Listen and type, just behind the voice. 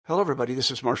Hello, everybody. This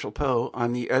is Marshall Poe.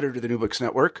 I'm the editor of the New Books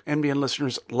Network. NBN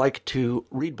listeners like to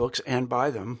read books and buy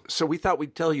them. So we thought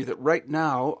we'd tell you that right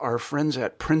now, our friends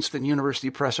at Princeton University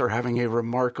Press are having a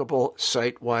remarkable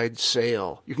site-wide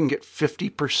sale. You can get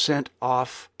 50%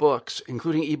 off books,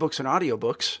 including ebooks and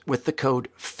audiobooks, with the code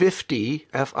 50,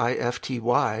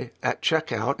 F-I-F-T-Y, at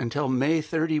checkout until May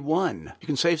 31. You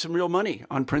can save some real money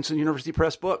on Princeton University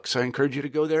Press books. I encourage you to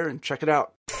go there and check it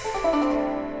out.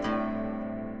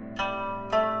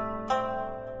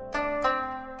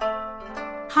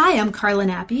 Hi, I'm Carla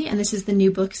Nappi, and this is the New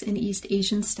Books in East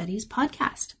Asian Studies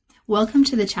podcast. Welcome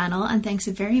to the channel, and thanks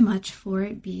very much for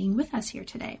being with us here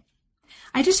today.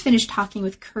 I just finished talking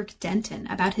with Kirk Denton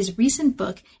about his recent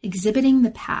book, Exhibiting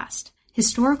the Past,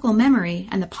 Historical Memory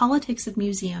and the Politics of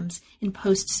Museums in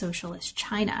Post-Socialist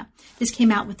China. This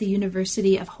came out with the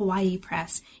University of Hawaii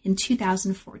Press in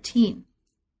 2014.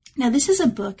 Now, this is a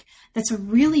book that's a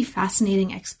really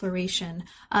fascinating exploration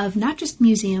of not just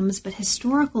museums, but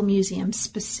historical museums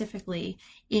specifically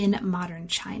in modern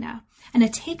China. And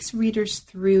it takes readers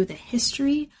through the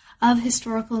history of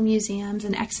historical museums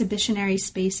and exhibitionary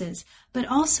spaces, but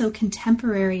also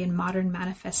contemporary and modern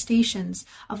manifestations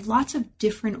of lots of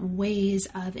different ways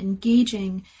of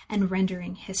engaging and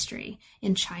rendering history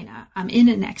in China in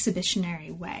an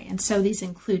exhibitionary way. And so these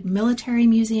include military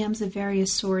museums of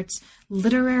various sorts,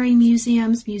 literary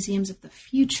museums, museums of the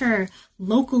future,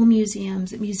 local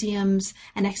museums, museums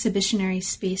and exhibitionary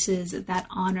spaces that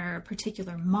honor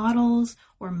particular models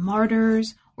or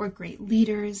martyrs or great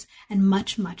leaders, and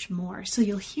much, much more. So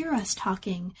you'll hear us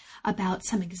talking about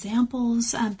some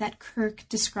examples that Kirk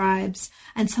describes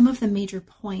and some of the major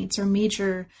points or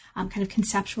major kind of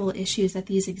conceptual issues that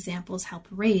these examples help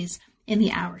raise in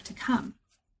the hour to come.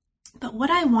 But what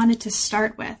I wanted to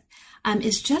start with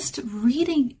is just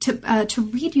reading to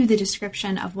read you the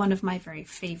description of one of my very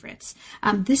favorites.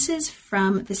 This is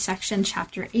from the section,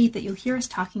 chapter 8, that you'll hear us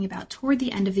talking about toward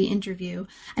the end of the interview,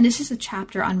 and this is a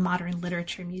chapter on modern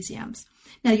literature museums.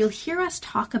 Now, you'll hear us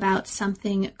talk about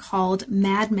something called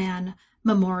Madman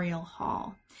Memorial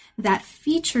Hall that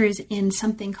features in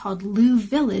something called Lu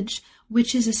Village,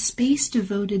 which is a space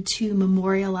devoted to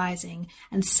memorializing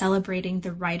and celebrating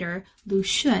the writer Lu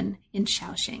Xun in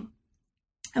Shaoxing.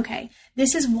 Okay,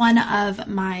 this is one of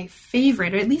my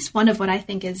favorite, or at least one of what I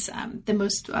think is the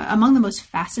most among the most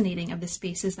fascinating of the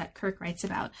spaces that Kirk writes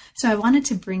about. So I wanted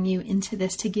to bring you into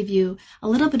this to give you a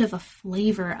little bit of a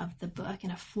flavor of the book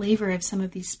and a flavor of some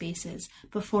of these spaces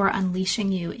before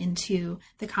unleashing you into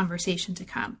the conversation to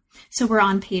come. So we're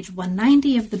on page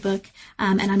 190 of the book,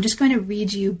 and I'm just going to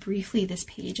read you briefly this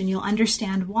page, and you'll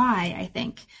understand why, I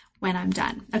think, when I'm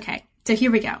done. Okay, so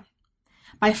here we go.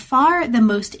 By far the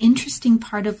most interesting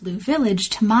part of Lu Village,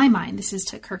 to my mind, this is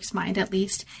to Kirk's mind at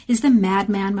least, is the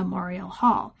Madman Memorial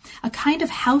Hall, a kind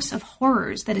of house of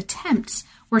horrors that attempts,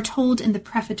 we're told in the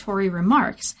prefatory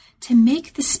remarks, to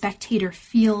make the spectator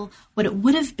feel what it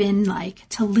would have been like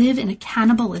to live in a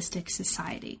cannibalistic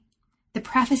society. The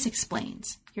preface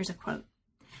explains, here's a quote,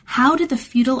 "How did the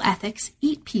feudal ethics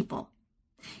eat people?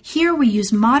 Here we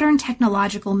use modern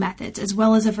technological methods as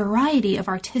well as a variety of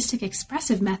artistic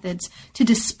expressive methods to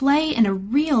display in a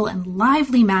real and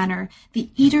lively manner the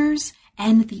eaters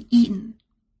and the eaten.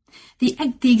 The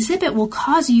exhibit will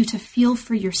cause you to feel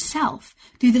for yourself,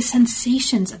 through the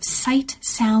sensations of sight,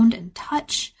 sound, and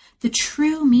touch, the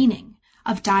true meaning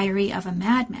of Diary of a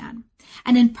Madman.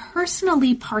 And in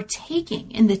personally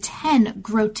partaking in the 10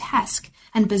 grotesque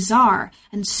and bizarre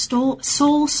and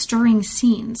soul-stirring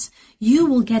scenes, you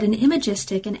will get an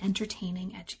imagistic and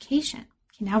entertaining education."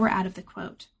 Okay, now we're out of the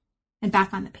quote and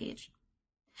back on the page.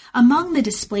 Among the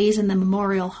displays in the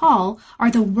Memorial Hall are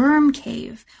the Worm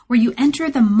Cave, where you enter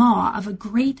the maw of a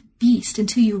great beast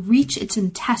until you reach its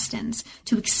intestines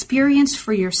to experience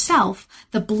for yourself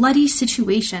the bloody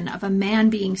situation of a man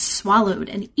being swallowed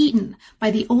and eaten by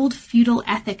the old feudal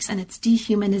ethics and its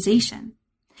dehumanization.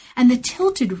 And the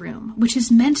Tilted Room, which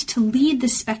is meant to lead the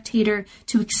spectator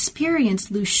to experience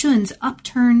Lu Xun's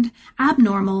upturned,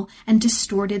 abnormal, and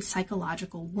distorted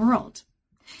psychological world.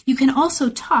 You can also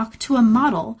talk to a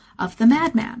model of the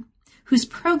madman, who's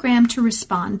programmed to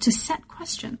respond to set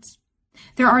questions.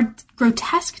 There are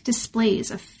grotesque displays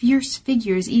of fierce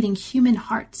figures eating human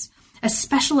hearts, a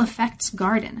special effects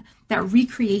garden that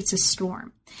recreates a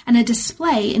storm, and a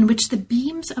display in which the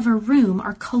beams of a room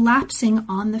are collapsing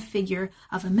on the figure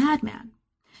of a madman.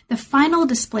 The final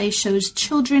display shows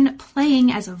children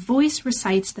playing as a voice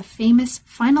recites the famous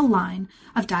final line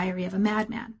of Diary of a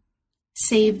Madman,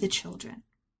 "Save the children."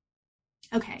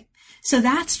 Okay, so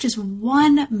that's just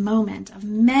one moment of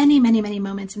many, many, many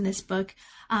moments in this book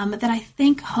that I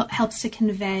think helps to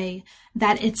convey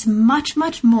that it's much,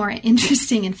 much more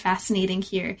interesting and fascinating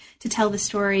here to tell the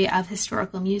story of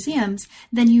historical museums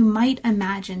than you might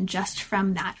imagine just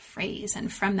from that phrase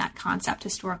and from that concept,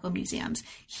 historical museums.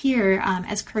 Here,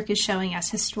 as Kirk is showing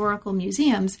us, historical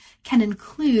museums can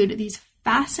include these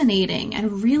fascinating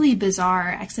and really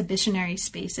bizarre exhibitionary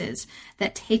spaces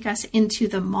that take us into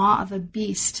the maw of a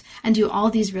beast and do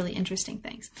all these really interesting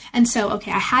things. And so,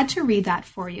 okay, I had to read that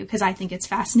for you because I think it's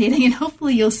fascinating, and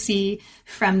hopefully you'll see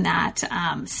from that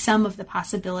some of the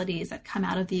possibilities that come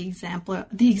out of the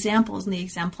examples and the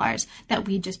exemplars that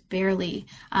we just barely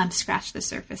scratched the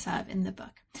surface of in the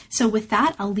book. So with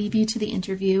that, I'll leave you to the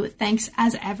interview. Thanks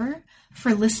as ever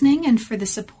for listening and for the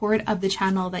support of the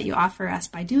channel that you offer us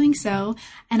by doing so,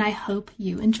 and I hope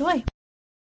you enjoy.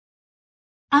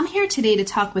 I'm here today to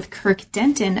talk with Kirk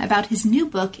Denton about his new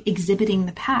book, Exhibiting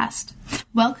the Past.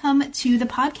 Welcome to the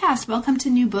podcast. Welcome to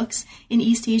New Books in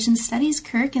East Asian Studies,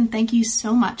 Kirk, and thank you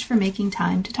so much for making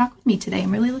time to talk with me today.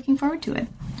 I'm really looking forward to it.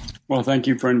 Well, thank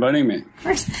you for inviting me. Of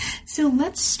course. So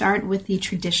let's start with the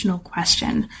traditional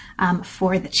question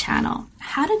for the channel.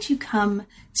 How did you come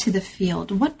to the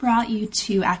field? What brought you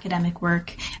to academic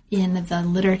work in the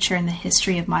literature and the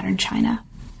history of modern China?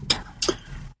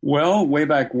 Well, way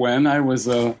back when, I was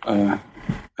a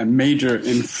major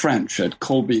in French at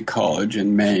Colby College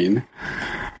in Maine.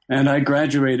 And I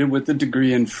graduated with a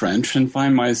degree in French and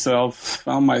found myself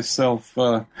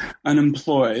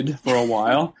unemployed for a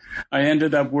while. I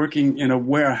ended up working in a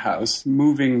warehouse,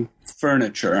 moving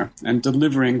furniture and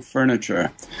delivering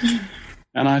furniture.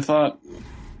 And I thought,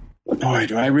 boy,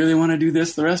 do I really want to do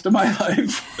this the rest of my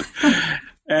life?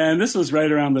 And this was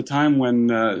right around the time when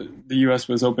the U.S.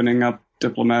 was opening up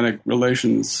diplomatic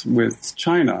relations with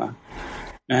China.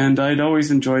 And I'd always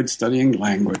enjoyed studying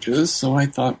languages, so I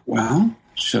thought, well,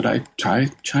 should I try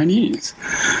Chinese?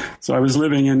 So I was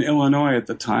living in Illinois at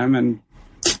the time and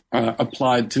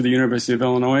applied to the University of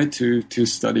Illinois to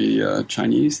study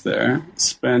Chinese there.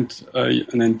 Spent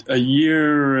a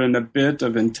year and a bit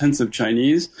of intensive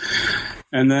Chinese,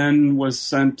 and then was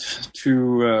sent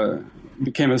to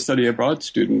became a study abroad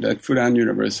student at Fudan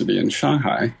University in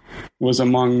Shanghai. Was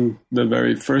among the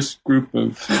very first group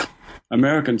of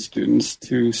American students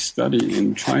to study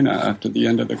in China after the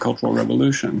end of the Cultural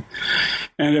Revolution.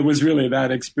 And it was really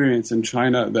that experience in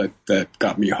China that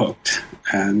got me hooked.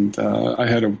 And I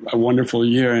had a wonderful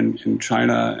year in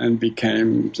China and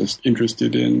became just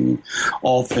interested in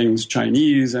all things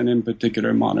Chinese and in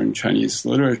particular modern Chinese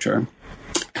literature.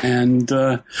 And,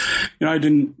 I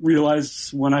didn't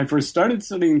realize when I first started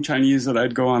studying Chinese that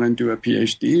I'd go on and do a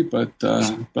PhD,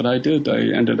 but I did.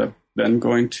 I ended up then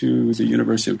going to the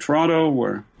University of Toronto,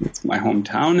 where it's my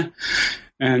hometown,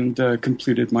 and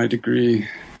completed my degree,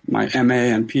 my MA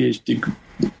and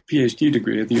PhD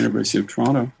degree at the University of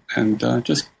Toronto, and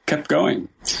just kept going.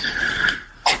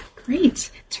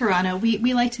 Great. Toronto.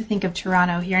 We like to think of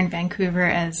Toronto here in Vancouver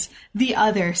as the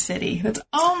other city. That's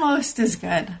almost as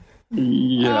good.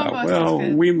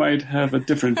 Yeah, we might have a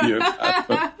different view of that.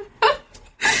 But...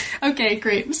 Okay,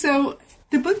 great. So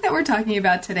the book that we're talking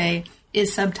about today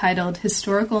is subtitled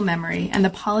Historical Memory and the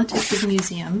Politics of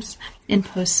Museums in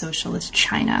Post-Socialist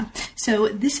China. So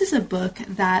this is a book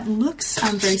that looks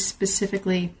very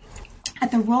specifically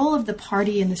at the role of the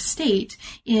party and the state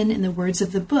in the words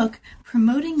of the book,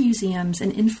 promoting museums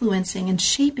and influencing and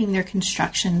shaping their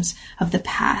constructions of the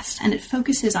past. And it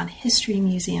focuses on history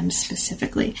museums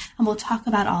specifically. And we'll talk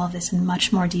about all of this in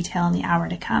much more detail in the hour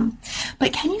to come.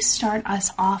 But can you start us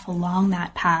off along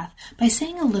that path by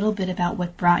saying a little bit about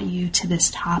what brought you to this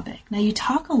topic? Now, you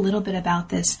talk a little bit about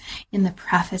this in the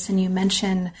preface, and you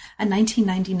mention a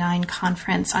 1999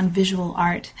 conference on visual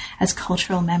art as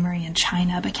cultural memory in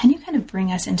China. But can you kind of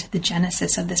bring us into the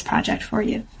genesis of this project for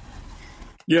you?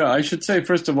 Yeah, I should say,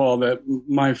 first of all, that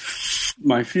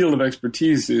my field of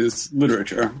expertise is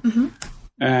literature. Mm-hmm.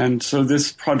 And so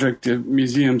this project of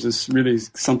museums is really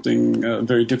something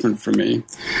very different for me.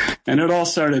 And it all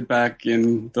started back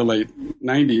in the late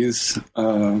 90s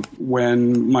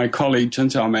when my colleague Chen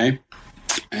Xiaomei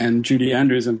and Judy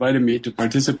Andrews invited me to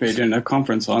participate in a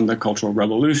conference on the Cultural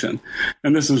Revolution.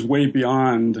 And this is way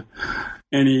beyond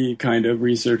any kind of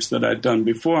research that I'd done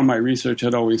before. My research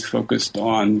had always focused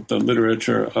on the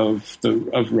literature of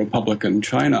Republican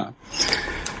China.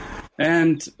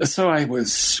 And so I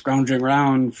was scrounging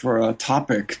around for a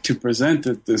topic to present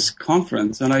at this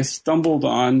conference, and I stumbled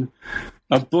on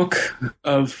a book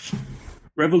of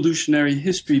revolutionary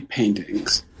history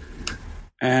paintings.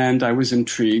 And I was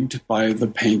intrigued by the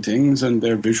paintings and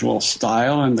their visual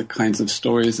style and the kinds of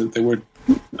stories that they were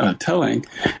telling.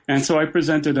 And so I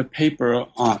presented a paper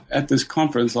at this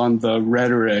conference on the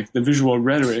visual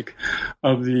rhetoric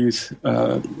of these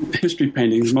history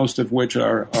paintings, most of which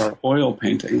are oil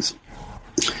paintings.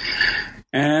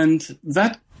 And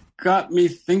that got me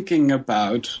thinking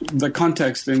about the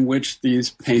context in which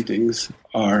these paintings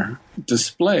are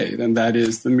displayed, and that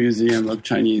is the Museum of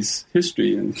Chinese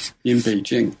History in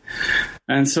Beijing.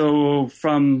 And so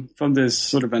from this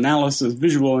sort of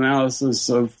visual analysis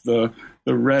of the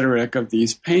rhetoric of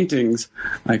these paintings,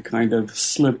 I kind of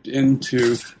slipped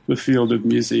into the field of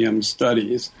museum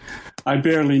studies. I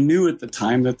barely knew at the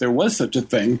time that there was such a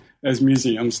thing as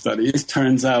museum studies.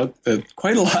 Turns out that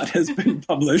quite a lot has been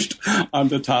published on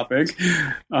the topic.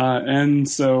 And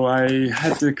so I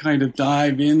had to kind of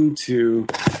dive into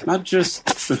not just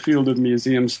the field of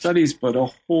museum studies, but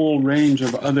a whole range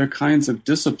of other kinds of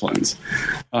disciplines,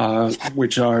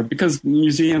 because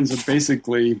museums are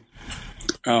basically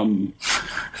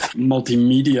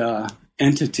multimedia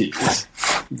entities.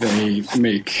 They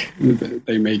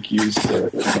make use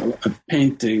of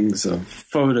paintings, of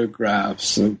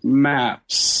photographs, of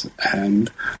maps, and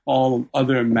all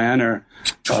other manner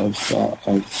of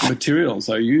materials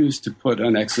are used to put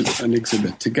an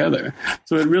exhibit together.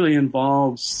 So it really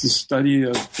involves the study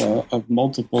of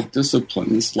multiple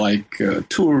disciplines like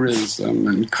tourism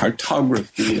and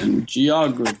cartography and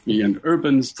geography and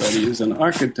urban studies and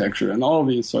architecture and all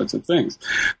these sorts of things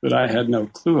that I had no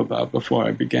clue about before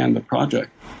I began the project.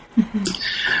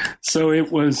 So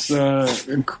it was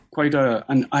quite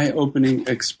an eye-opening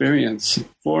experience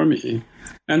for me.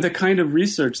 And the kind of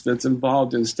research that's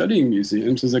involved in studying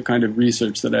museums is a kind of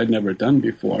research that I'd never done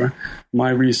before. My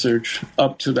research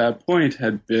up to that point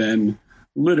had been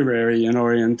literary in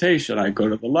orientation. I go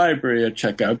to the library, I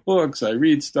check out books, I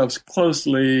read stuff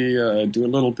closely, do a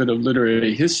little bit of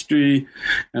literary history,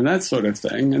 and that sort of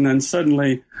thing. And then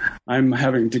suddenly I'm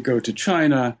having to go to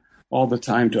China all the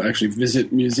time to actually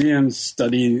visit museums,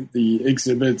 study the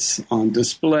exhibits on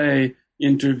display,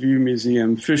 interview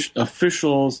museum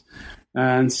officials.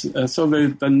 And so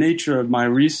the nature of my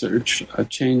research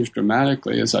changed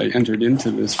dramatically as I entered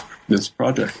into this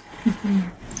project. Mm-hmm.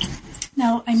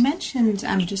 Now, I mentioned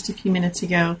just a few minutes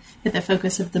ago that the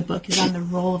focus of the book is on the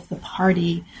role of the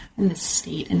party and the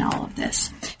state in all of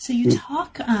this. So you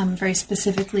talk very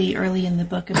specifically early in the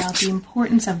book about the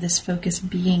importance of this focus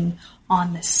being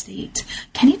on the state.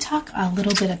 Can you talk a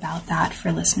little bit about that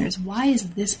for listeners? Why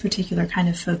is this particular kind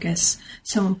of focus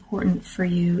so important for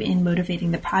you in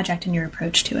motivating the project and your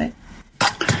approach to it?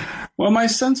 Well, my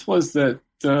sense was that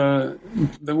the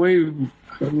way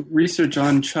research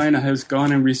on China has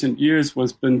gone in recent years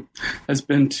has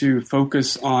been to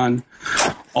focus on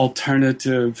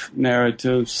alternative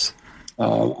narratives,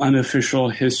 unofficial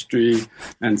history,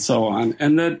 and so on.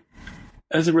 And that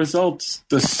as a result,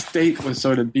 the state was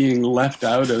sort of being left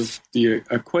out of the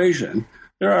equation.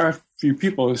 There are a few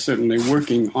people who are certainly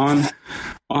working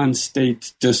on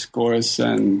state discourse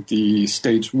and the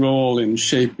state's role in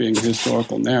shaping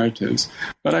historical narratives,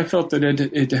 but I felt that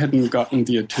it hadn't gotten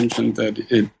the attention that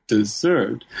it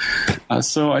deserved.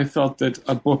 So I felt that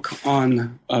a book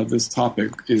on this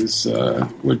topic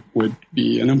would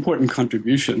be an important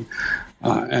contribution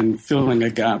and filling a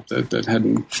gap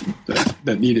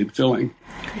that needed filling.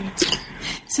 Great.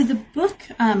 So the book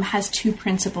has two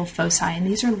principal foci, and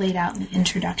these are laid out in the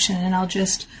introduction, and I'll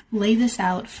just lay this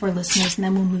out for listeners, and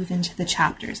then we'll move into the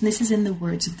chapters. And this is in the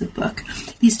words of the book.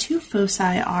 These two foci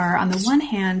are, on the one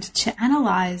hand, to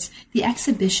analyze the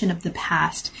exhibition of the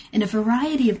past in a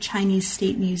variety of Chinese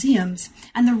state museums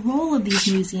and the role of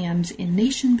these museums in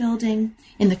nation building,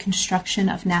 in the construction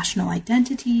of national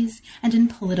identities, and in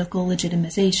political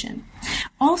legitimization.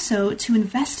 Also, to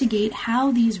investigate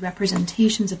how these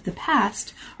representations of the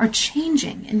past are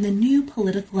changing in the new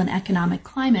political and economic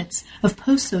climates of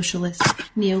post-socialist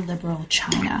neoliberal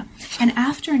China. And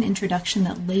after an introduction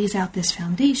that lays out this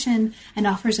foundation and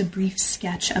offers a brief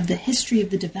sketch of the history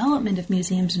of the development of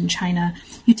museums in China,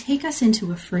 you take us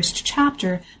into a first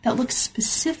chapter that looks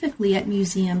specifically at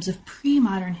museums of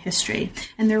pre-modern history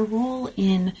and their role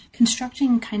in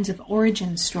constructing kinds of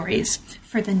origin stories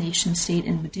for the nation state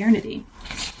in modernity.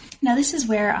 Now, this is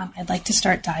where I'd like to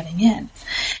start diving in.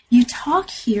 You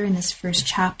talk here in this first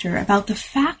chapter about the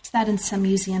fact that in some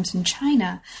museums in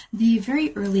China, the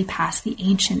very early past, the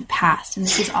ancient past, and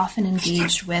this is often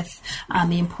engaged with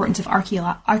the importance of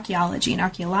archaeology and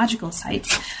archaeological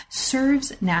sites,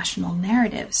 serves national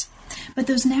narratives. But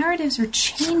those narratives are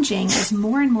changing as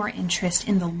more and more interest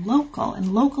in the local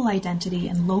and local identity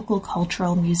and local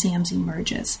cultural museums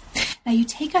emerges. Now, you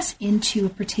take us into a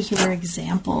particular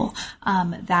example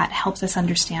that helps us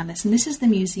understand this, and this is the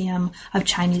Museum of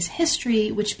Chinese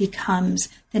History, which becomes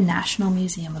the National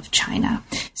Museum of China.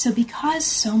 So because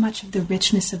so much of the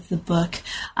richness of the book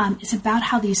is about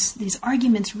how these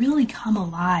arguments really come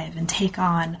alive and take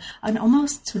on an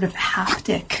almost sort of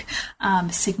haptic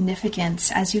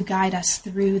significance as you guide us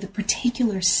through the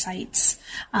particular sites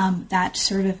that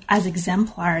serve as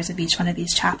exemplars of each one of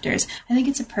these chapters, I think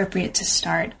it's appropriate to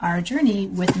start our journey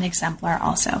with an exemplar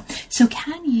also. So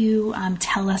can you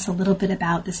tell us a little bit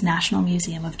about this National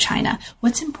Museum of China?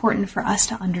 What's important for us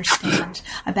to understand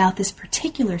about this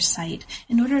particular site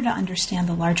in order to understand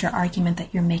the larger argument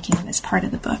that you're making in this part of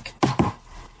the book?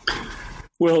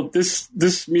 Well, this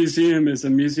museum is a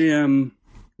museum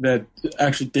that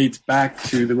actually dates back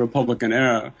to the Republican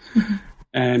era. Mm-hmm.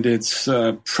 And its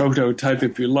prototype,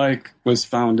 if you like, was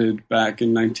founded back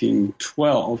in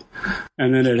 1912.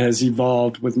 And then it has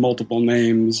evolved with multiple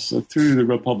names through the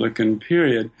Republican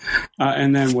period,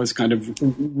 and then was kind of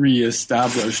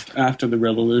reestablished after the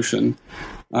Revolution,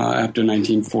 after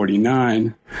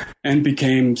 1949, and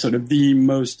became sort of the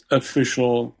most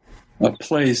official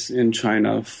place in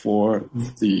China for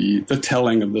the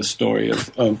telling of the story of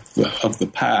the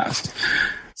past.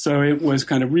 So it was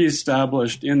kind of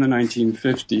reestablished in the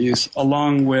 1950s,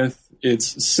 along with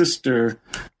its sister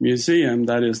museum,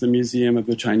 that is the Museum of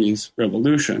the Chinese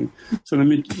Revolution. So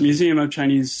the Museum of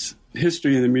Chinese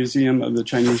History and the Museum of the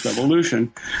Chinese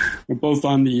Revolution were both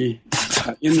in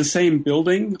the same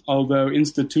building, although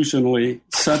institutionally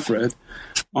separate,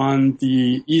 on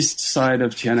the east side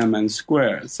of Tiananmen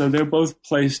Square. So they're both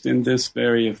placed in this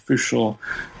very official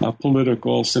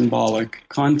political, symbolic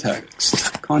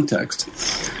context.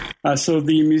 So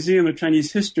the Museum of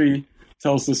Chinese History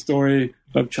tells the story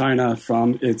of China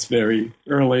from its very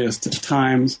earliest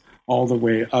times all the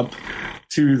way up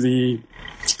to the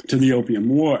Opium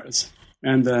Wars.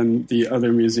 And then the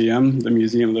other museum, the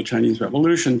Museum of the Chinese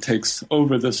Revolution, takes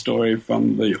over the story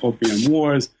from the Opium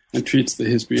Wars and treats the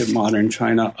history of modern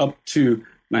China up to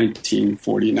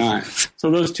 1949. So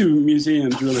those two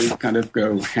museums really kind of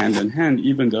go hand in hand,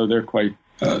 even though they're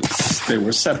they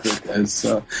were separate as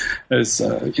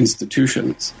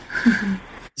institutions. Mm-hmm.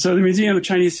 So the Museum of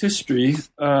Chinese History,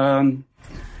 I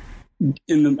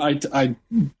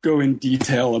go in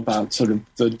detail about sort of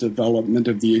the development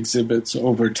of the exhibits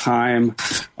over time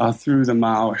through the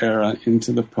Mao era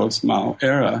into the post-Mao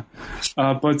era.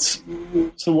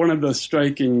 So one of the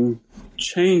striking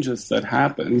changes that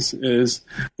happens is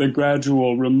the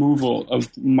gradual removal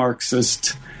of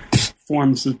Marxist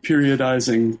forms of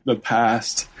periodizing the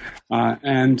past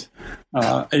and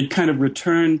a kind of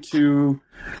return to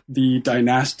the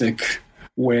dynastic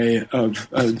way of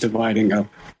dividing up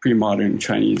pre-modern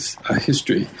Chinese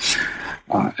history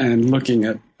and looking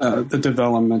at the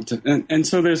development. And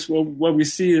so there's what we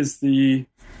see is in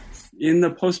the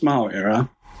post-Mao era,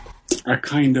 a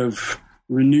kind of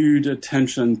renewed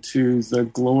attention to the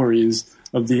glories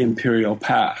of the imperial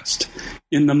past.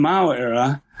 In the Mao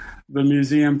era, the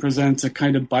museum presents a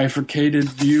kind of bifurcated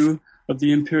view of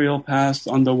the imperial past.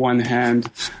 On the one hand,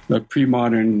 the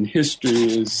pre-modern history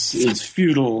is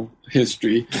feudal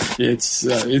history.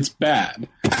 It's bad,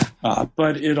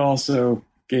 but it also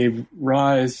gave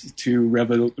rise to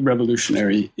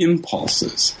revolutionary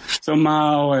impulses. So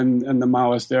Mao and the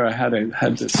Maoist era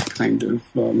had this kind of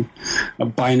a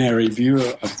binary view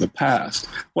of the past.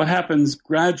 What happens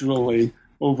gradually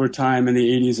over time in the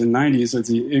 80s and 90s as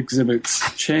the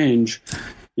exhibits change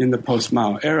in the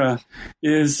post-Mao era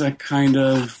is a kind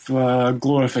of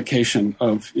glorification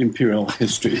of imperial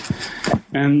history.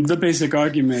 And the basic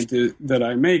argument that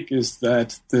I make is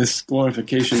that this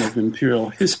glorification of imperial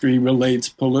history relates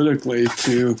politically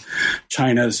to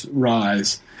China's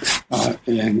rise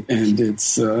and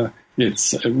its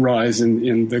rise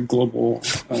in the global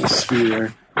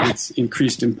sphere, its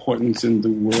increased importance in the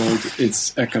world,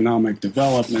 its economic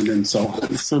development, and so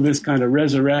on. So this kind of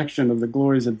resurrection of the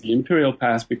glories of the imperial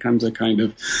past becomes a kind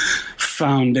of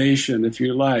foundation, if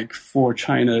you like, for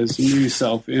China's new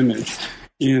self-image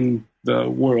in the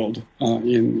world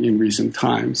in recent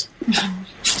times. Mm-hmm.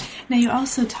 Now, you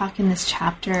also talk in this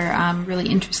chapter really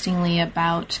interestingly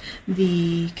about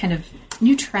the kind of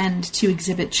new trend to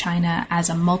exhibit China as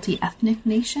a multi-ethnic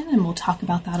nation, and we'll talk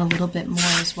about that a little bit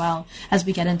more as well as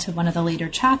we get into one of the later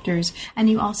chapters. And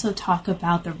you also talk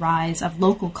about the rise of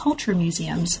local culture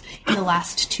museums in the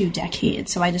last 2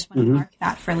 decades. So I just want to mark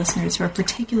that for listeners who are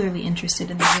particularly interested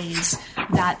in the ways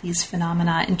that these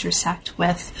phenomena intersect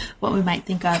with what we might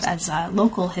think of as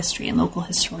local history and local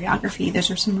historiography.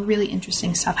 There's some really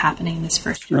interesting stuff happening in this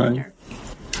first chapter. Right.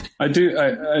 I do.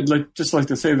 I'd like to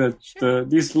say that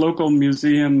these local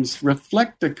museums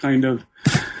reflect a kind of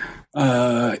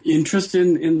interest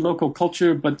in local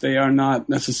culture, but they are not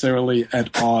necessarily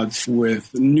at odds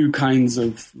with new kinds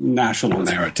of national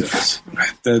narratives.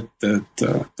 Right?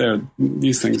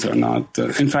 These things are not.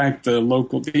 In fact,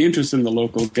 the interest in the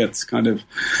local gets kind of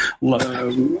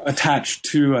attached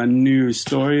to a new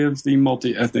story of the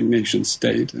multi-ethnic nation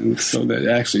state, and so that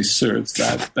actually serves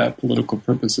that political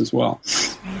purpose as well.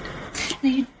 Right. Now,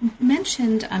 you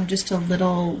mentioned just a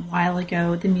little while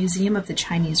ago the Museum of the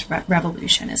Chinese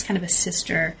Revolution as kind of a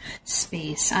sister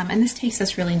space. And this takes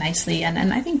us really nicely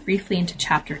and I think briefly into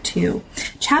Chapter 2.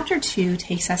 Chapter 2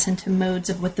 takes us into modes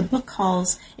of what the book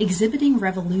calls exhibiting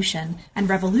revolution and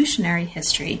revolutionary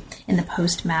history in the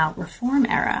post-Mao reform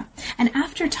era. And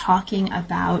after talking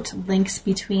about links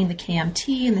between the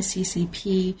KMT and the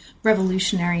CCP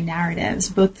revolutionary narratives,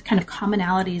 both kind of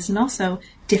commonalities and also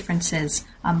differences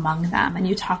among them. And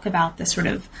you talk about the sort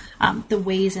of the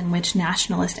ways in which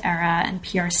nationalist era and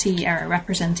PRC era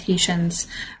representations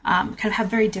kind of have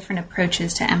very different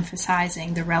approaches to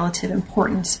emphasizing the relative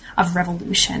importance of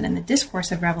revolution and the discourse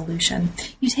of revolution.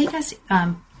 You take us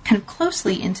kind of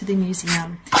closely into the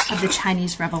Museum of the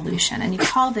Chinese Revolution, and you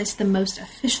call this the most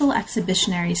official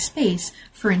exhibitionary space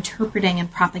for interpreting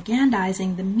and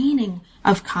propagandizing the meaning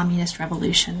of communist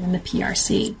revolution in the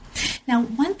PRC. Now,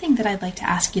 one thing that I'd like to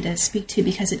ask you to speak to,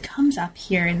 because it comes up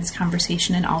here in this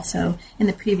conversation and also in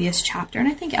the previous chapter, and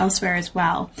I think elsewhere as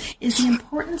well, is the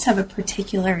importance of a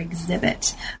particular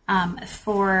exhibit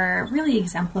for really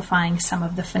exemplifying some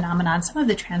of the phenomena, some of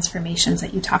the transformations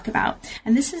that you talk about.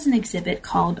 And this is an exhibit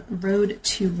called Road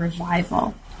to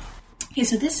Revival. Okay,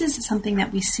 so this is something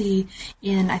that we see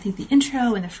in, I think, the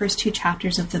intro and the first two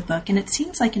chapters of the book, and it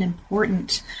seems like an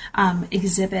important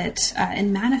exhibit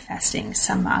in manifesting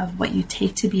some of what you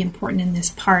take to be important in this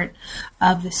part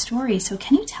of the story. So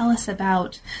can you tell us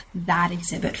about that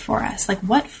exhibit for us? Like,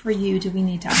 what for you do we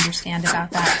need to understand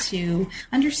about that to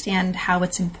understand how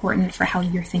it's important for how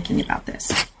you're thinking about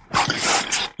this?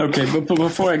 Okay, but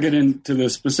before I get into the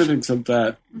specifics of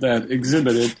that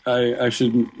exhibit, I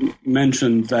should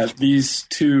mention that these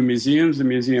two museums, the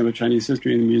Museum of Chinese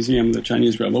History and the Museum of the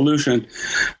Chinese Revolution,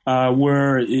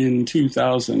 were in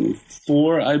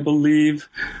 2004, I believe,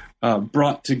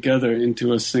 brought together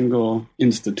into a single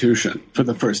institution for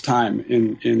the first time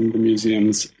in the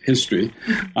museum's history,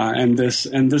 and this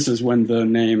is when the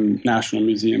name National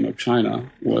Museum of China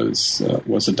was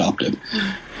adopted.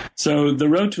 So the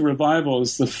Road to Revival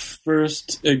is the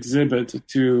first exhibit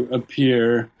to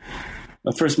appear,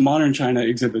 the first modern China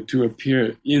exhibit to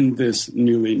appear in this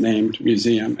newly named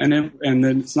museum. And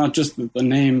then it's not just that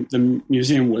the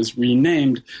museum was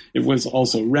renamed, it was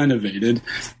also renovated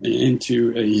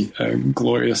into a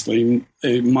gloriously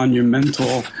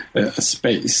monumental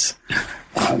space.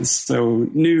 So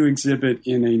new exhibit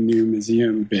in a new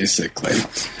museum, basically.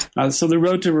 So the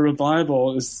Road to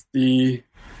Revival is the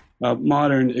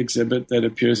modern exhibit that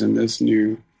appears in this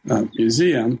new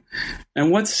museum. And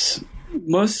what's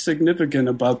most significant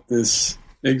about this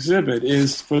exhibit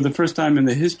is, for the first time in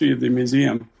the history of the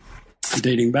museum,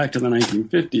 dating back to the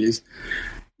 1950s,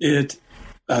 it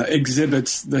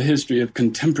exhibits the history of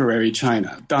contemporary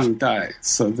China, Dang Dai.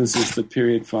 So this is the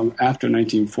period from after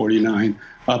 1949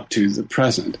 up to the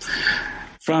present.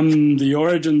 From the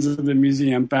origins of the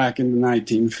museum back in the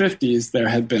 1950s, there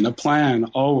had been a plan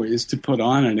always to put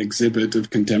on an exhibit of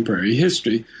contemporary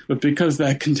history. But because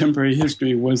that contemporary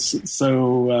history was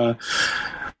so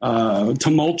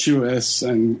tumultuous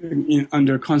and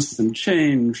under constant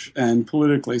change and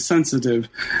politically sensitive,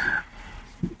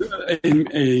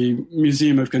 a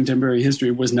museum of contemporary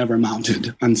history was never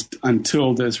mounted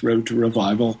until this Road to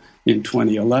Revival in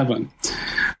 2011.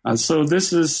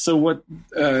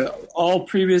 All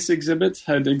previous exhibits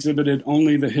had exhibited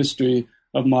only the history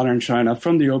of modern China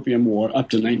from the Opium War up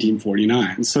to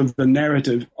 1949. So the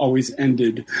narrative always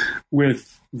ended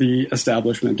with the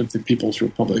establishment of the People's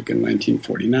Republic in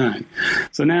 1949.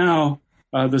 So now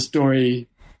the story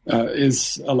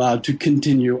is allowed to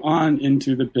continue on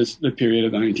into the period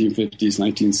of the 1950s,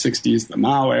 1960s, the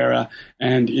Mao era,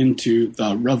 and into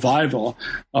the revival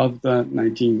of the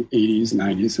 1980s,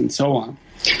 90s, and so on.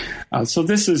 So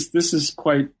this is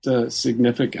quite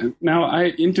significant. Now, I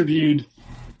interviewed,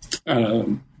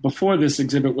 before this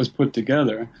exhibit was put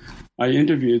together, I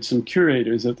interviewed some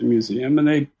curators at the museum, and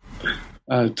they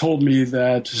told me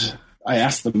that I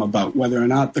asked them about whether or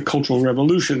not the Cultural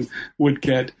Revolution would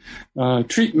get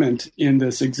treatment in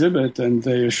this exhibit, and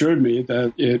they assured me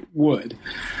that it would.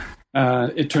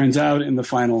 It turns out in the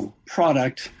final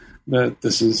product that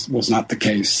was not the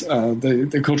case.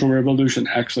 The Cultural Revolution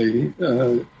actually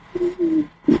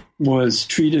was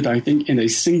treated, I think, in a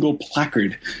single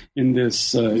placard in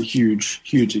this huge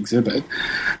exhibit.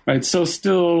 Right. So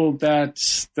still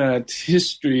that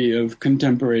history of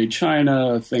contemporary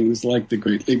China, things like the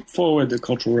Great Leap Forward, the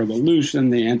Cultural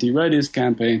Revolution, the anti-rightist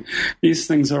campaign, these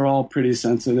things are all pretty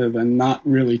sensitive and not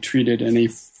really treated in a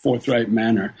forthright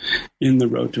manner in the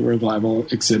Road to Revival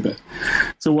exhibit.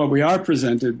 So what we are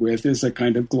presented with is a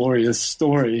kind of glorious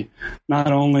story,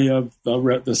 not only of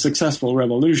the successful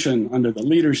revolution under the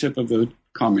leadership of the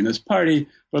Communist Party,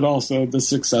 but also the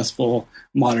successful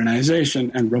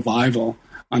modernization and revival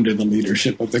under the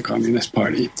leadership of the Communist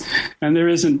Party. And there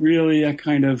isn't really a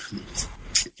kind of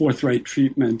forthright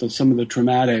treatment of some of the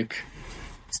traumatic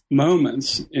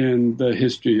moments in the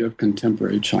history of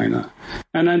contemporary China.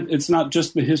 And it's not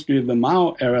just the history of the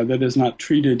Mao era that is not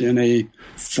treated in a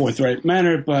forthright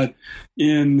manner, but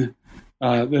in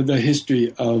the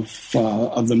history of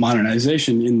the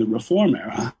modernization in the reform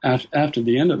era after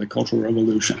the end of the Cultural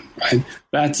Revolution. Right?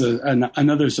 That's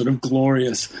another sort of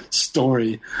glorious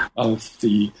story of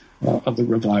the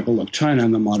revival of China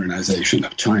and the modernization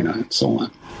of China and so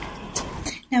on.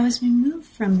 Now, as we move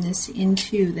from this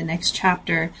into the next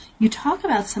chapter, you talk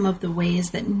about some of the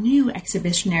ways that new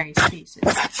exhibitionary spaces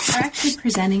are actually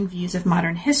presenting views of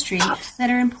modern history that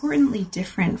are importantly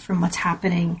different from what's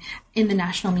happening in the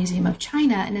National Museum of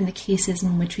China and in the cases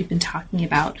in which we've been talking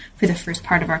about for the first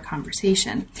part of our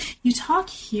conversation. You talk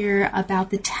here about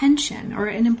the tension, or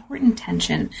an important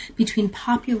tension, between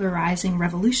popularizing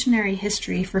revolutionary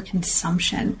history for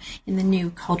consumption in the new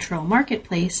cultural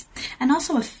marketplace and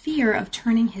also a fear of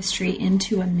turning history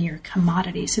into a mere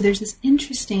commodity. So there's this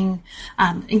interesting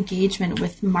engagement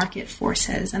with market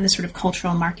forces and the sort of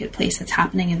cultural marketplace that's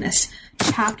happening in this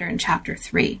chapter, in Chapter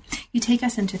 3. You take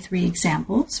us into 3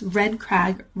 examples: Red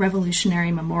Crag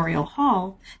Revolutionary Memorial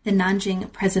Hall, the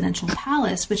Nanjing Presidential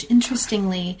Palace, which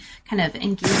interestingly kind of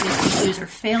engages issues or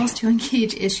fails to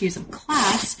engage issues of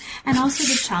class, and also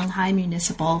the Shanghai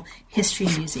Municipal History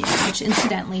Museum, which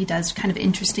incidentally does kind of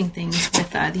interesting things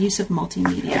with the use of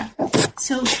multimedia.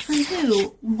 So for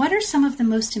you, what are some of the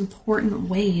most important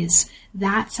ways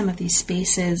that some of these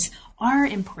spaces are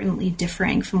importantly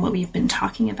differing from what we've been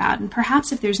talking about? And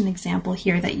perhaps if there's an example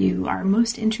here that you are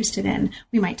most interested in,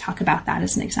 we might talk about that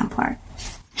as an exemplar.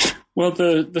 Well,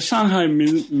 the Shanghai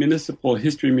Municipal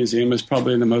History Museum is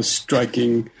probably the most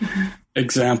striking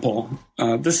example.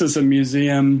 This is a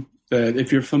museum that,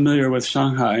 if you're familiar with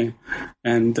Shanghai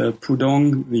and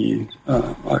Pudong,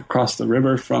 across the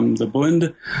river from the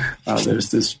Bund,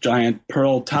 there's this giant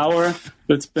pearl tower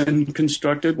that's been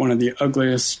constructed, one of the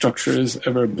ugliest structures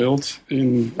ever built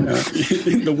in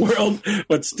the world.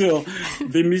 But still,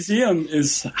 the museum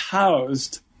is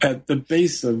housed at the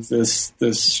base of this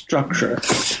structure.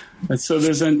 And so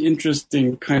there's an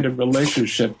interesting kind of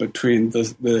relationship between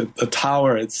the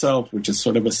tower itself, which is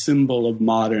sort of a symbol of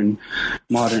modern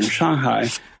Shanghai,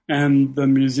 and the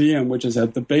museum, which is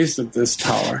at the base of this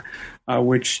tower,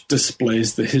 which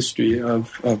displays the history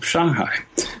of Shanghai.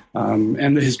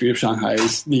 And the history of Shanghai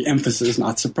is, the emphasis,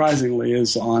 not surprisingly,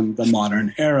 is on the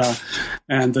modern era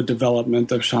and the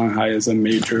development of Shanghai as a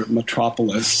major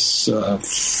metropolis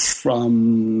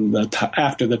from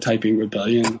after the Taiping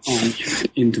Rebellion on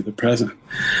into the present.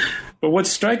 But what's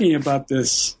striking about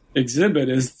this exhibit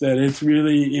is that it's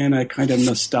really in a kind of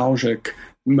nostalgic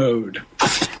mode.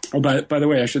 Oh, by the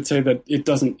way, I should say that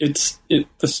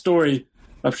the story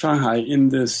of Shanghai in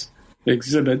this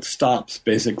exhibit stops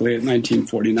basically at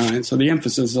 1949. So the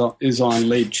emphasis is on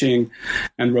late Qing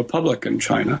and Republican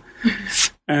China.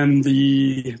 And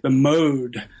the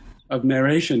mode of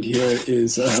narration here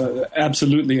is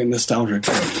absolutely a nostalgic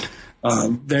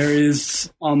mode. There is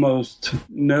almost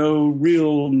no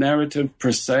real narrative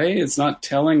per se. It's not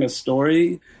telling a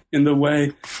story in the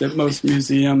way that most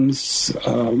museums,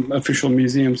 official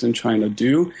museums in China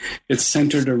do. It's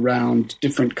centered around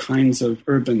different kinds of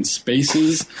urban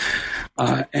spaces,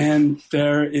 and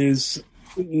there is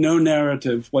no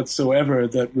narrative whatsoever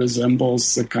that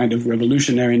resembles the kind of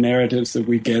revolutionary narratives that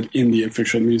we get in the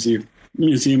official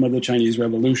Museum of the Chinese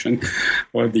Revolution,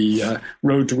 or the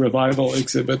Road to Revival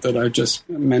exhibit that I just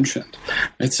mentioned.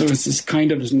 And so it's this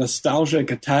kind of nostalgic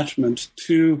attachment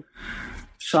to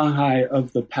Shanghai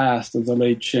of the past, of the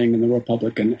late Qing and the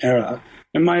Republican era.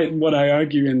 And what I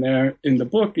argue in the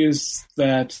book is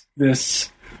that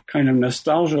this kind of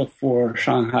nostalgia for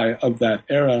Shanghai of that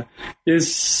era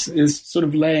is sort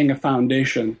of laying a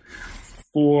foundation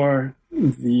for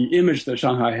the image that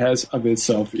Shanghai has of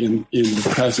itself in the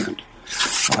present.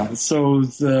 So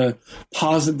the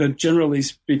generally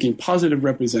speaking, positive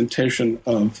representation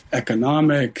of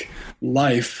economic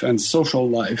life and social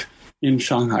life in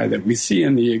Shanghai that we see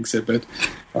in the exhibit,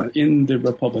 in the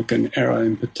Republican era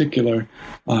in particular,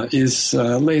 lays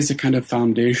a kind of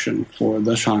foundation for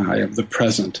the Shanghai of the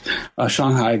present, a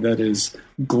Shanghai that is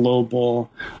global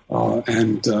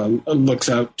and looks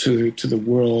out to the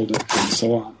world and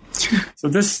so on. So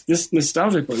this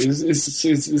nostalgic book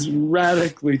is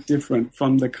radically different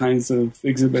from the kinds of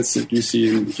exhibits that you see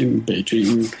in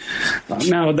Beijing.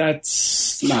 Now,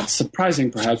 that's not surprising,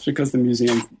 perhaps, because the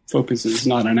museum focuses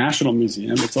not a national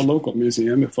museum, it's a local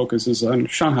museum. It focuses on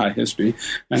Shanghai history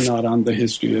and not on the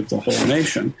history of the whole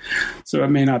nation. So it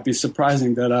may not be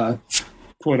surprising that a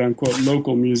quote-unquote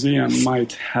local museum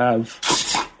might have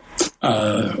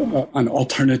an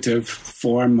alternative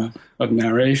form of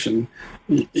narration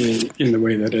in the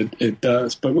way that it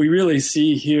does. But we really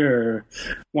see here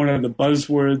one of the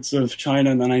buzzwords of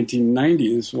China in the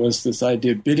 1990s was this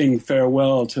idea of bidding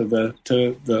farewell to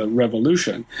the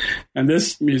revolution. And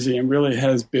this museum really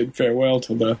has bid farewell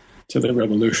to the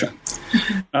revolution.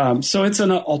 So it's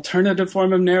an alternative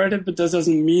form of narrative, but that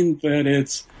doesn't mean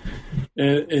that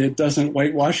it doesn't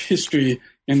whitewash history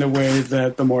in the way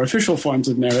that the more official forms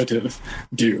of narrative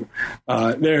do.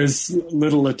 There's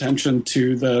little attention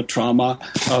to the trauma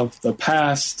of the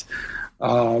past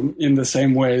in the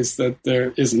same ways that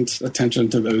there isn't attention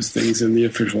to those things in the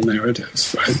official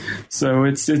narratives, right? So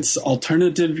it's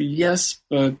alternative, yes,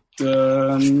 but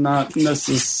not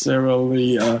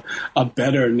necessarily a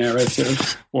better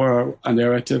narrative or a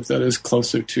narrative that is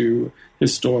closer to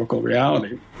historical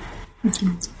reality.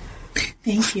 Mm-hmm.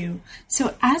 Thank you.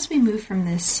 So as we move from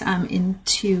this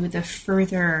into the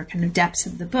further kind of depths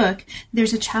of the book,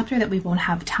 there's a chapter that we won't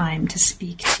have time to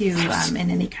speak to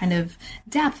in any kind of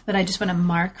depth, but I just want to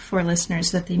mark for listeners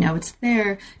so that they know it's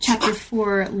there. Chapter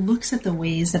 4 looks at the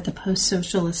ways that the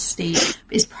post-socialist state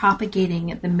is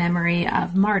propagating the memory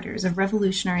of martyrs, of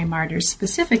revolutionary martyrs,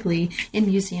 specifically in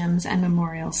museums and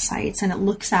memorial sites. And it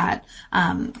looks at,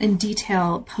 in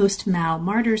detail, post-Mao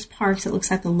martyrs parks. It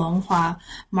looks at the Longhua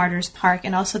Martyrs Park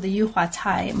and also the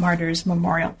Yuhuatai Martyrs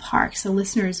Memorial Park. So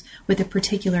listeners with a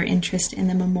particular interest in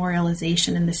the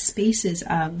memorialization and the spaces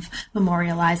of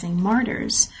memorializing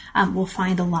martyrs will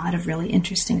find a lot of really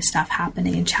interesting stuff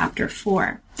happening in Chapter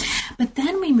 4. But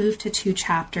then we move to 2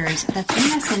 chapters that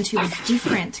bring us into a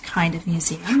different kind of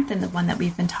museum than the one that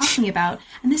we've been talking about,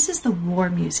 and this is the War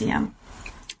Museum.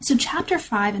 So Chapter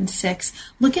 5 and 6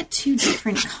 look at 2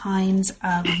 different kinds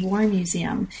of war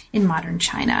museum in modern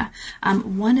China.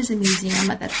 One is a museum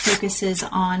that focuses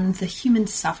on the human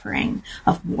suffering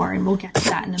of war, and we'll get to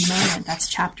that in a moment. That's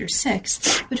Chapter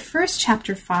 6. But first,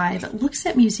 Chapter 5 looks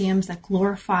at museums that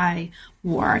glorify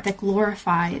war, that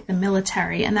glorify the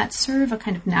military, and that serve a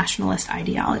kind of nationalist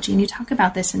ideology. And you talk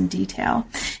about this in detail.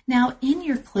 Now, in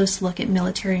your close look at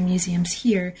military museums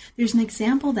here, there's an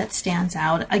example that stands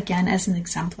out, again, as an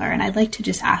exemplar. And I'd like to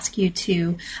just ask you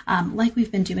to, like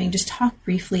we've been doing, just talk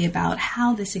briefly about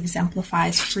how this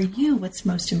exemplifies for you what's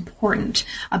most important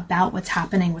about what's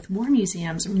happening with war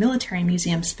museums, or military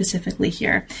museums specifically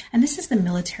here. And this is the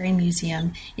Military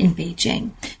Museum in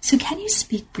Beijing. So can you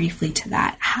speak briefly to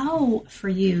that? How, for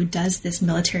you, does this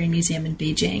military museum in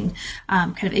Beijing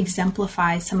kind of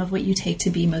exemplify some of what you take to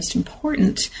be most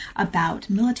important about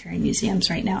military museums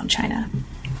right now in China?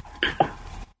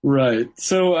 Right.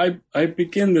 So I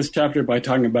begin this chapter by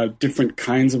talking about different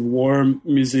kinds of war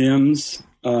museums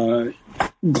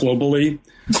globally.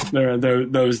 There are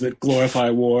those that glorify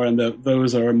war, and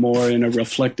those are more in a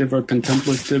reflective or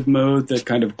contemplative mode that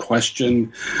kind of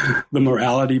question the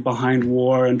morality behind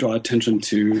war and draw attention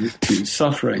to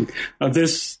suffering.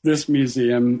 This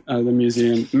museum,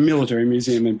 the Military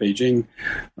Museum in Beijing,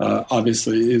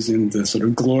 obviously is in the sort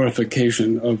of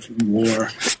glorification of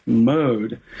war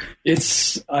mode.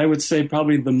 It's, I would say,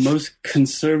 probably the most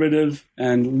conservative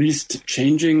and least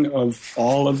changing of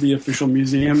all of the official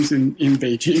museums in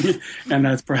Beijing, and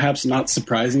that's perhaps not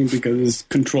surprising because it's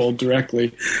controlled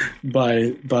directly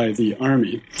by the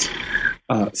army.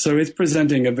 So it's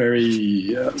presenting a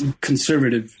very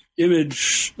conservative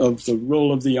image of the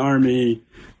role of the army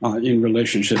in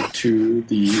relationship to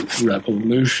the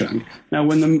revolution. Now,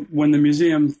 when the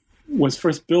museum was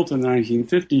first built in the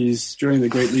 1950s during the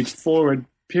Great Leap Forward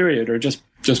period, or just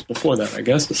before that, I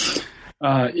guess,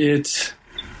 it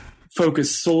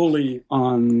focused solely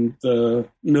on the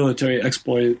military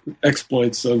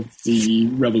exploits of the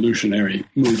revolutionary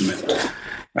movement.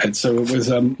 Right? So it was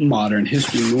a modern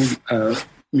history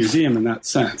museum in that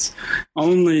sense.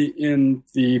 Only in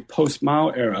the post-Mao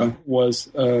era was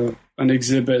an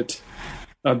exhibit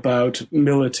about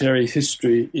military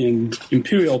history in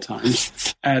imperial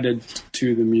times added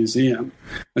to the museum.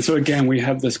 And so again, we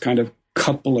have this kind of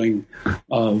coupling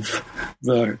of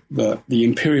the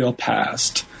imperial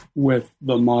past with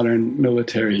the modern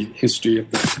military history of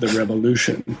the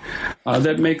revolution.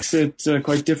 That makes it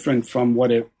quite different from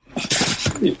what it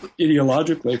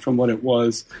ideologically from what it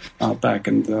was back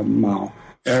in the Mao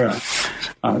era.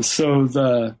 So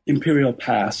the imperial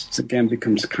past, again,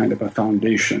 becomes kind of a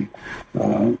foundation,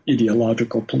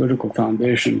 ideological, political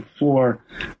foundation for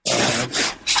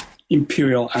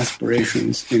imperial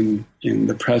aspirations in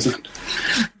the present.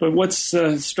 But what's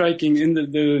striking in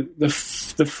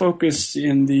the focus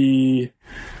in the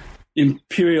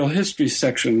imperial history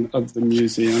section of the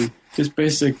museum is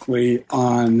basically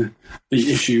on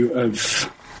the issue of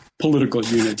political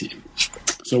unity.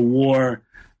 So war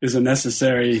is a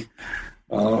necessary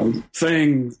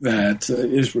thing that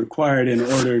is required in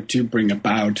order to bring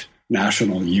about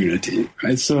national unity,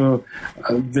 right? So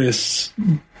this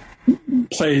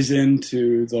plays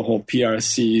into the whole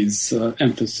PRC's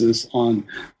emphasis on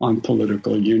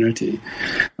political unity.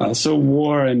 So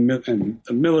war and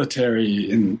the military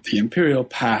in the imperial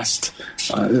past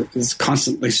is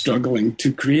constantly struggling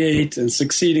to create and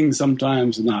succeeding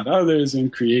sometimes, not others, in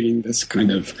creating this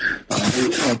kind of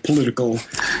political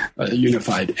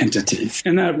unified entity.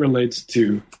 And that relates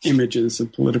to images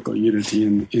of political unity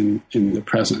in the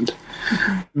present.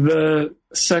 Mm-hmm. The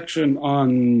section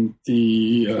on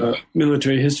the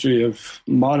military history of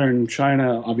modern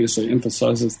China obviously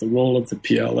emphasizes the role of the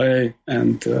PLA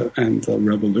and the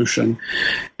revolution,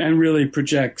 and really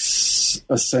projects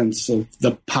a sense of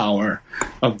the power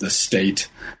of the state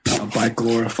by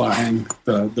glorifying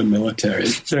the military.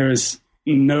 There is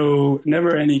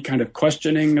never any kind of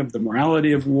questioning of the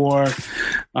morality of war.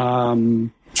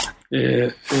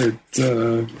 It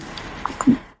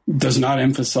does not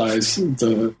emphasize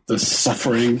the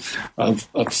suffering of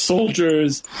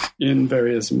soldiers in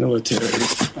various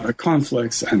military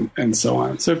conflicts and so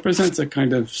on. So it presents a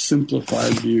kind of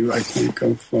simplified view, I think,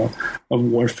 of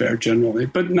warfare generally,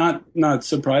 but not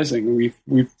surprising.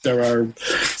 There are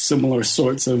similar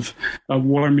sorts of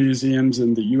war museums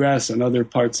in the U.S. and other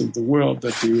parts of the world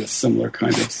that do a similar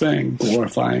kind of thing,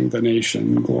 glorifying the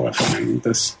nation, glorifying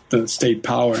the state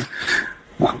power.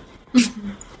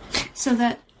 So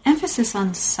that emphasis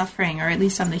on suffering, or at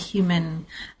least on the human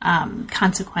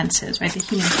consequences, right? The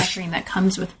human suffering that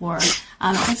comes with war.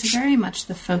 That's very much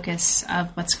the focus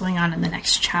of what's going on in the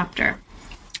next chapter,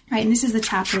 right? And this is the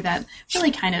chapter that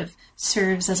really kind of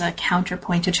serves as a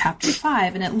counterpoint to Chapter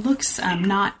 5, and it looks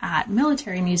not at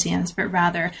military museums, but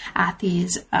rather at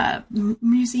these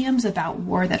museums about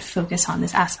war that focus on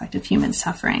this aspect of human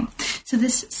suffering. So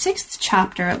this 6th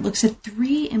chapter looks at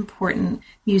 3 important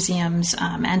museums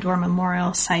and or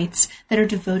memorial sites that are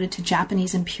devoted to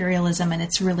Japanese imperialism and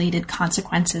its related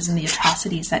consequences and the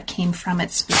atrocities that came from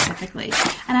it specifically.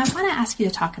 And I want to ask you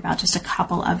to talk about just a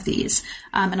couple of these,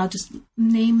 and I'll just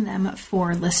name them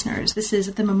for listeners. This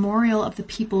is the Memorial of the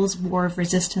People's War of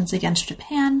Resistance against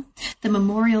Japan, the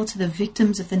Memorial to the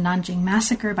Victims of the Nanjing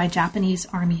Massacre by Japanese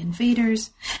Army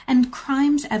Invaders, and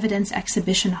Crimes Evidence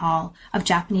Exhibition Hall of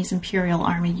Japanese Imperial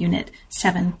Army Unit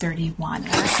 731.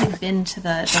 I've actually been to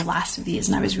the last of these,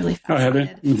 and I was really fascinated. Oh,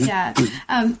 have you? Mm-hmm.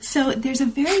 Yeah. So there's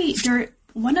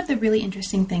one of the really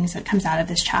interesting things that comes out of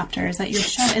this chapter is that you're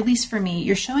showing, at least for me,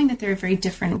 you're showing that there are very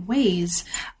different ways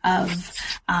of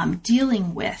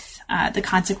dealing with the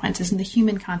consequences and the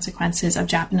human consequences of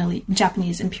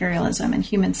Japanese imperialism and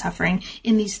human suffering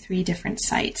in these 3 different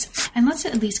sites. And let's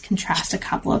at least contrast a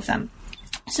couple of them.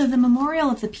 So the Memorial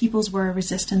of the People's War of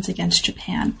Resistance against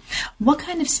Japan, what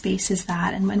kind of space is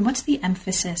that, and what's the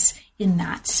emphasis in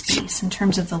that space in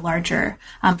terms of the larger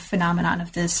phenomenon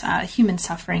of this human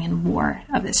suffering and war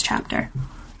of this chapter?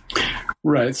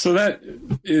 Right. So that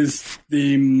is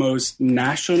the most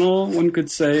national, one could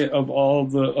say, of all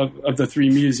of the 3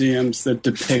 museums that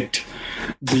depict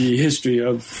the history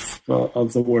of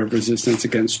the War of Resistance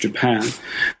against Japan.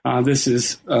 This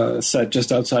is set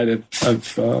just outside of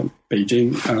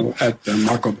Beijing at the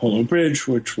Marco Polo Bridge,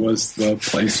 which was the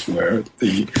place where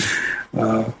the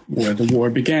war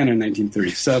began in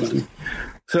 1937.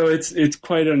 So it's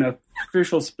quite an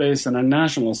official space and a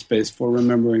national space for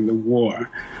remembering the war.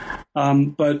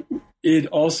 But it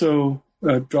also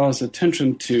draws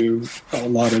attention to a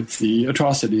lot of the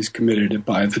atrocities committed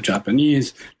by the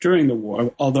Japanese during the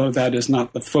war, although that is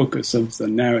not the focus of the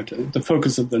narrative. The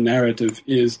focus of the narrative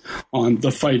is on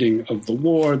the fighting of the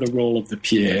war, the role of the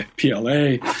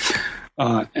PLA,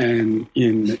 and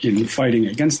in fighting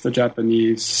against the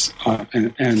Japanese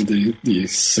and the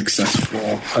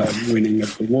successful winning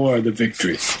of the war, the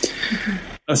victory. Mm-hmm.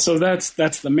 So that's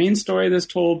the main story that's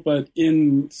told, but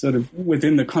in sort of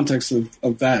within the context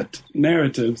of that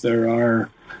narrative, there are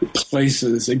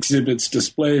places, exhibits,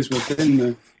 displays within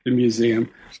the museum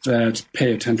that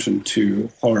pay attention to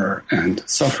horror and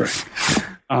suffering.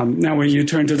 Now, when you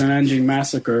turn to the Nanjing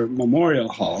Massacre Memorial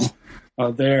Hall,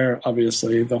 there,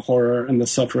 obviously, the horror and the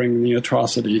suffering and the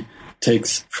atrocity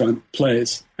takes front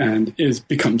place and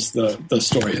becomes the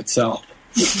story itself.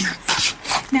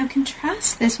 Now,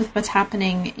 contrast this with what's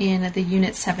happening in the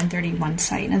Unit 731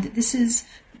 site. Now, this is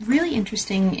really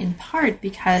interesting in part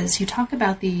because you talk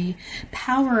about the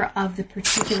power of the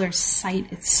particular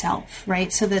site itself,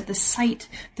 right? So that the site,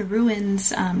 the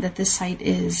ruins that the site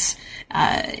is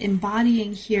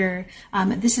embodying here,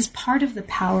 this is part of the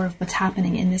power of what's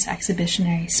happening in this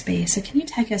exhibitionary space. So can you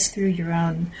take us through your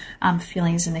own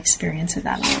feelings and experience of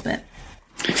that a little bit?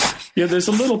 Yeah, there's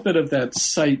a little bit of that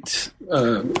site,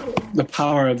 the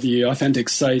power of the authentic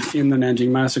site in the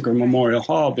Nanjing Massacre Memorial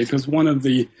Hall, because one of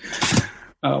the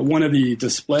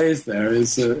displays there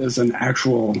is an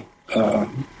actual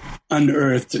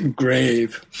unearthed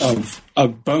grave of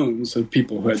bones of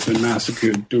people who had been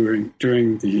massacred during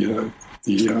the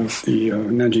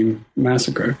Nanjing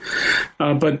Massacre.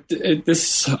 But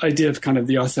this idea of kind of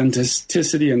the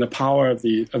authenticity and the power of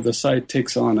the site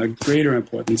takes on a greater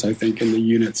importance, I think, in the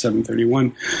Unit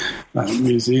 731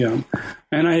 museum.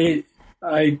 And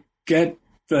I get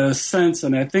the sense,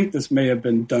 and I think this may have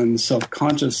been done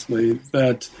self-consciously,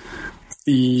 that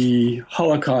the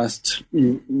Holocaust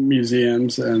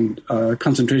museums and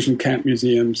concentration camp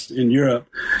museums in Europe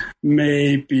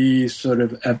may be sort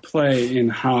of at play in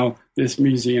how this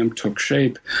museum took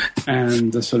shape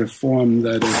and the sort of form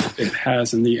that it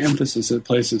has and the emphasis it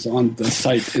places on the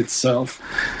site itself.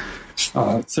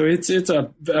 So it's a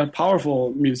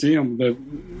powerful museum. That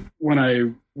when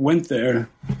I went there,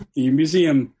 the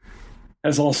museum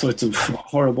has all sorts of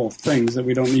horrible things that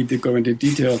we don't need to go into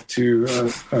detail to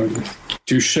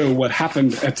show what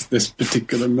happened at this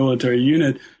particular military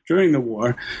unit during the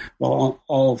war. Well,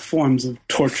 all forms of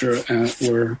torture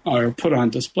are put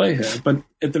on display here. But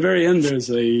at the very end,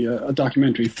 there's a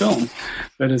documentary film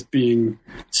that is being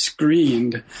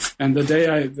screened. And the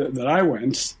day that I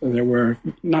went, there were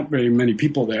not very many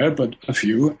people there, but a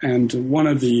few. And one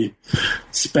of the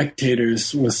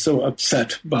spectators was so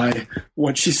upset by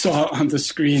what she saw on the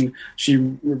screen, she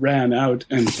ran out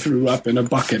and threw up in a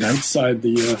bucket outside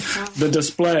the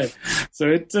display. So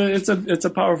it's a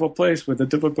powerful place with a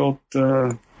difficult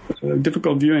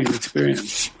viewing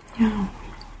experience. Yeah.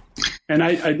 And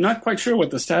I'm not quite sure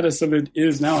what the status of it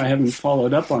is now. I haven't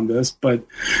followed up on this, but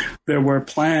there were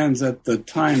plans at the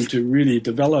time to really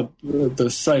develop the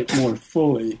site more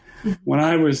fully. Mm-hmm. When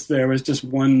I was there, it was just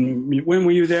one. When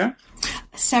were you there?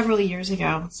 Several years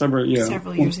ago. Several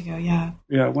years ago, yeah.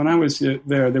 Yeah, when I was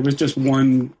there was just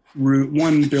one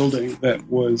building that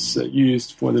was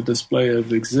used for the display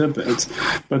of exhibits,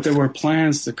 but there were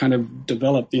plans to kind of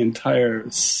develop the entire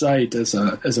site as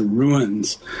a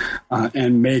ruins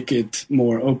and make it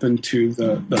more open to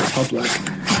the public.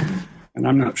 And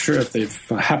I'm not sure if they've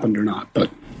happened or not,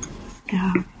 but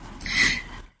yeah.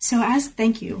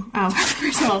 Thank you.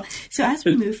 First of all, so as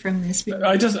we move from this,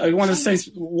 I want to say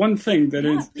one thing that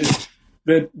is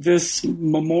that this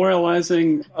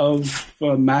memorializing of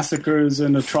massacres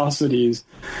and atrocities,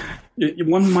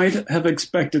 one might have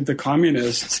expected the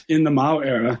communists in the Mao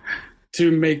era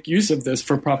to make use of this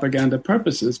for propaganda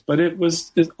purposes, but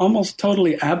it's almost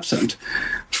totally absent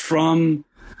from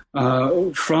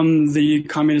the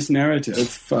communist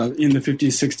narrative in the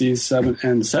 50s, 60s,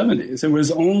 and 70s. It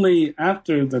was only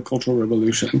after the Cultural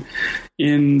Revolution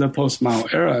in the post-Mao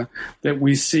era that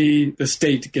we see the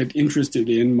state get interested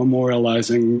in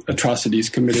memorializing atrocities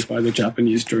committed by the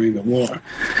Japanese during the war.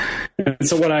 And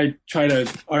so what I try to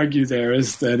argue there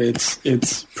is that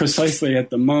it's precisely at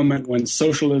the moment when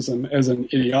socialism as an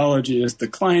ideology is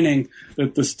declining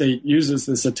that the state uses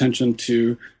this attention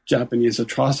to Japanese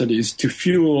atrocities to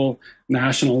fuel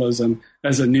nationalism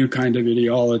as a new kind of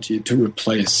ideology to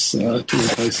replace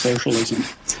socialism.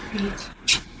 Great.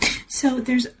 So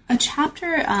there's a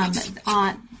chapter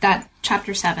on that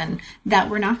chapter 7 that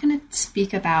we're not going to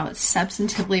speak about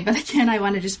substantively, but again, I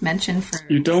want to just mention for...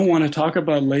 You don't want to talk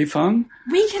about Lei Feng?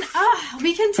 We can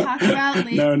talk about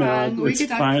Lei Feng. No, it's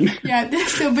fine. Yeah,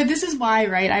 but this is why,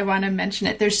 right, I want to mention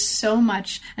it. There's so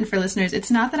much, and for listeners, it's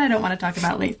not that I don't want to talk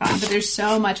about Lei Feng, but there's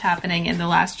so much happening in the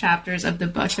last chapters of the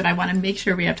book that I want to make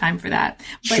sure we have time for that.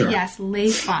 But sure. Yes,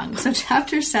 Lei Feng. So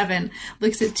chapter 7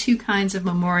 looks at two kinds of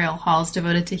memorial halls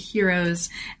devoted to heroes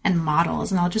and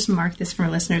models. And I'll just mark this for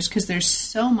listeners because there's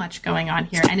so much going on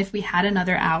here. And if we had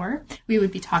another hour, we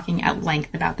would be talking at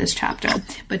length about this chapter.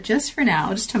 But just for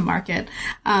now, just to mark it,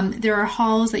 there are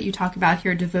halls that you talk about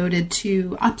here devoted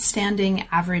to upstanding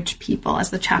average people,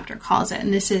 as the chapter calls it.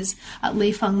 And this is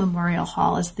Lei Feng Memorial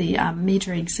Hall as the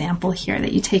major example here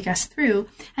that you take us through.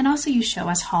 And also you show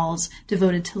us halls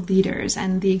devoted to leaders.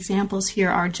 And the examples here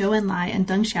are Zhou Enlai and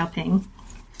Deng Xiaoping.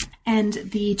 And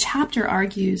the chapter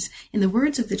argues, in the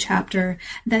words of the chapter,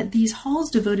 that these halls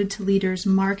devoted to leaders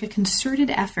mark a concerted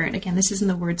effort, again, this is in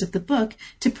the words of the book,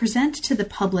 to present to the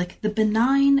public the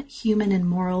benign human and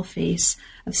moral face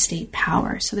of state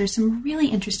power. So there's some really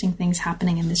interesting things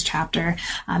happening in this chapter.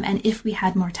 And if we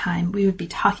had more time, we would be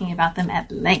talking about them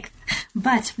at length.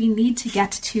 But we need to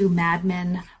get to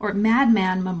Madman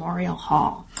Memorial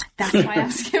Hall. That's why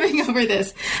I'm skipping over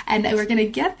this. And we're going to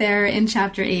get there in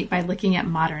Chapter 8 by looking at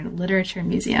modern literature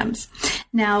museums.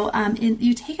 Now,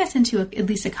 you take us into at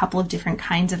least a couple of different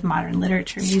kinds of modern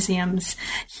literature museums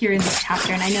here in this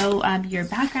chapter. And I know your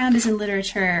background is in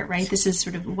literature, right? This is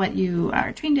sort of what you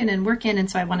are trained in and work in.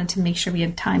 And so I wanted to make sure we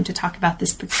had time to talk about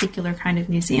this particular kind of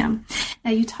museum.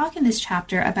 Now, you talk in this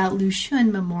chapter about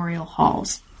Lushun Memorial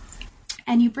Halls.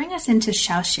 And you bring us into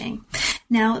Shaoxing.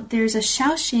 Now, there's a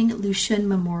Shaoxing Lushun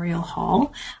Memorial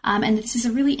Hall, and this is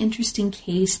a really interesting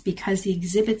case because the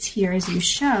exhibits here, as you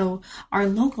show, are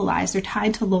localized. They're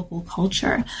tied to local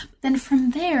culture. But then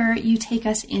from there, you take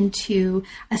us into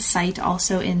a site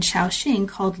also in Shaoxing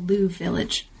called Lu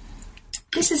Village.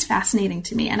 This is fascinating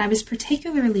to me, and I was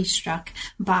particularly struck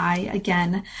by,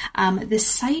 again, this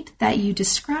site that you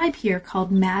describe here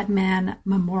called Madman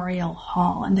Memorial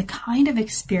Hall and the kind of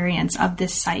experience of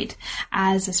this site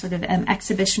as a sort of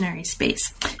exhibitionary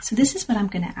space. So this is what I'm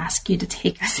going to ask you to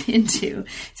take us into.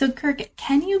 So Kirk,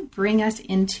 can you bring us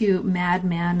into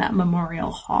Madman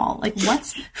Memorial Hall? Like,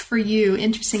 what's for you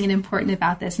interesting and important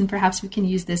about this? And perhaps we can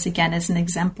use this again as an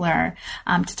exemplar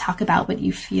to talk about what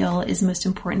you feel is most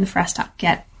important for us to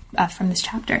get from this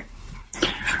chapter.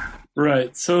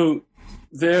 Right. So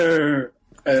there,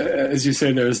 as you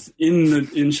say, there's in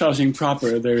Shaoxing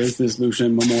proper, there is this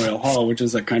Lushun Memorial Hall, which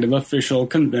is a kind of official,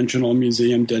 conventional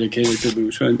museum dedicated to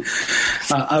Lushun.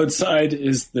 Outside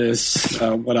is this,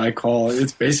 what I call,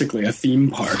 it's basically a theme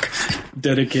park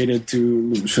dedicated to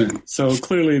Lushun. So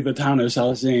clearly the town of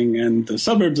Shaoxing and the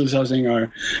suburbs of Shaoxing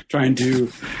are trying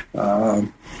to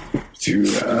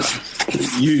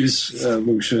use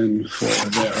Lushun for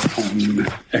their own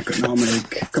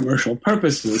economic, commercial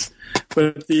purposes.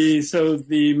 But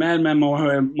the Madman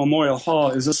Memorial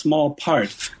Hall is a small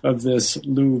part of this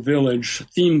Lu Village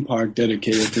theme park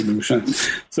dedicated to Lushun.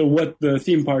 So what the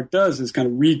theme park does is kind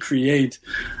of recreate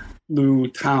Lu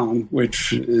Town,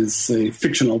 which is a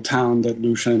fictional town that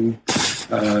Lushun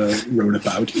wrote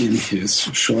about in his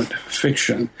short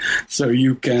fiction. So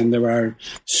there are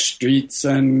streets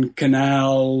and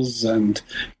canals and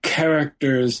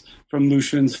characters from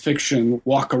Lushun's fiction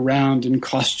walk around in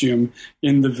costume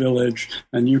in the village,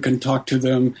 and you can talk to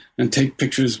them and take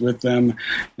pictures with them.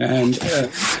 And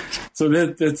so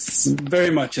that's very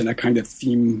much in a kind of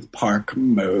theme park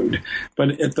mode.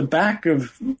 But at the back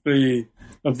of the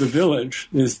village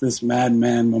is this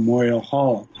Madman Memorial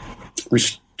Hall,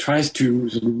 which tries to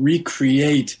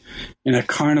recreate in a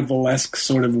carnivalesque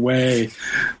sort of way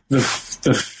the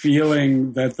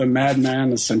feeling that the madman,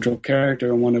 the central character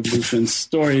in one of Lushun's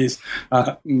stories,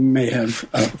 may have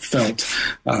felt.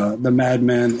 The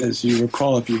madman, as you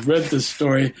recall, if you've read this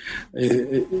story,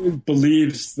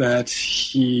 believes that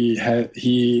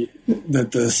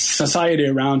that the society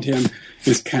around him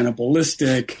is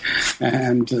cannibalistic,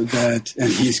 and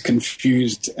he's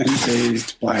confused and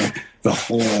dazed by the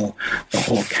whole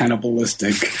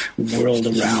cannibalistic world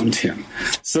around him.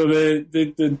 So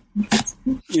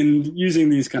in using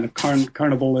these kind of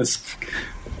carnivalesque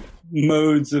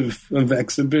modes of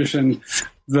exhibition,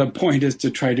 the point is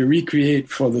to try to recreate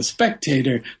for the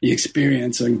spectator the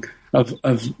experience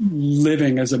of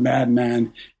living as a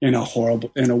madman in a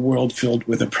world filled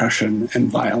with oppression and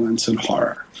violence and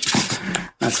horror.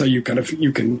 So you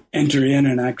can enter in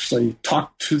and actually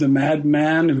talk to the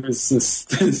madman, who is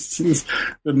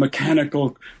the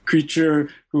mechanical creature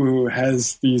who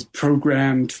has these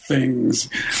programmed things,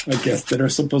 I guess, that are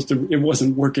supposed to. It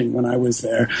wasn't working when I was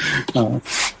there.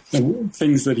 The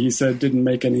things that he said didn't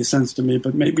make any sense to me,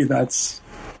 but maybe that's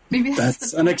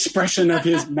an expression of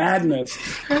his madness.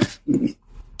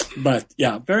 But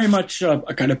yeah, very much a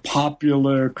kind of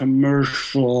popular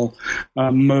commercial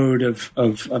mode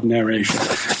of narration.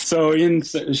 So in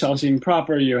Shaoxing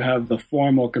proper, you have the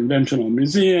formal conventional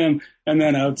museum, and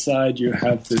then outside you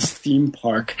have this theme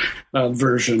park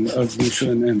version of Lu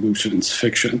Xun and Lu Xun's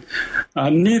fiction.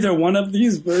 Neither one of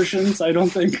these versions, I don't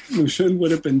think Lu Xun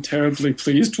would have been terribly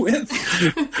pleased with.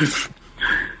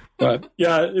 But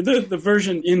yeah, the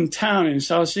version in town in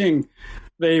Shaoxing,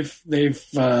 they've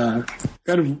kind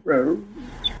of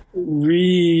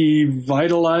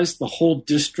revitalized the whole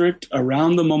district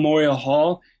around the Memorial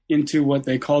Hall into what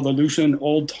they call the Lu Xun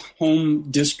Old Home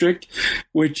District,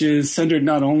 which is centered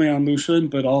not only on Lu Xun,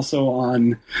 but also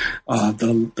on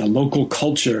the local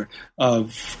culture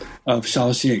of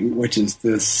Shaoxing, which is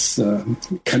this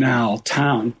canal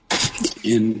town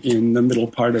in the middle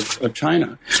part of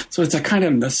China. So it's a kind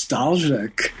of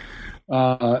nostalgic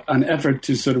an effort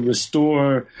to sort of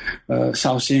restore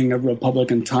Shaoxing, a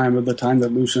Republican time of the time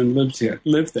that Lu Xun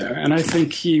lived there. And I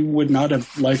think he would not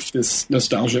have liked this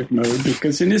nostalgic mode,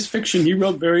 because in his fiction he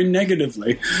wrote very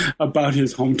negatively about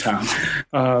his hometown,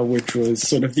 which was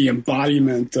sort of the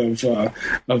embodiment of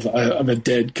a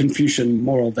dead Confucian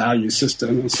moral value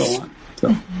system and so on.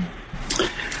 So.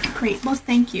 Great. Well,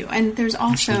 thank you. And there's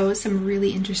also some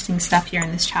really interesting stuff here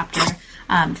in this chapter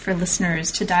for listeners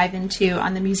to dive into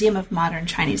on the Museum of Modern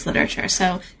Chinese Literature.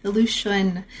 So the Lu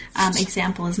Xun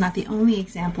example is not the only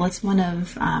example. It's one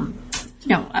of,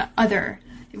 other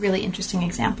really interesting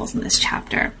examples in this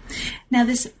chapter. Now,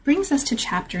 this brings us to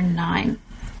Chapter 9.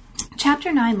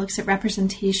 Chapter 9 looks at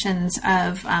representations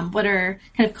of what are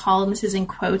kind of called, and this is in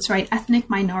quotes, right, ethnic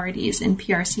minorities in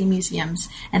PRC museums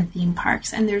and theme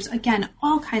parks. And there's, again,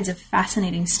 all kinds of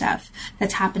fascinating stuff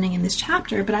that's happening in this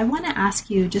chapter. But I want to ask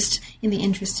you, just in the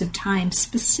interest of time,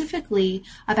 specifically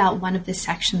about one of the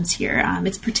sections here.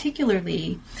 It's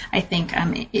particularly, I think,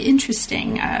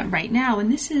 interesting right now.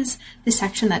 And this is the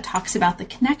section that talks about the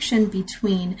connection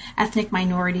between ethnic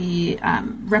minority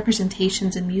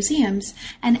representations in museums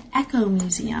and eco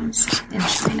museums in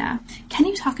China. Can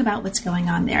you talk about what's going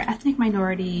on there? Ethnic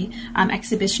minority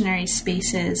exhibitionary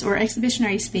spaces, or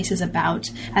exhibitionary spaces about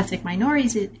ethnic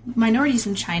minorities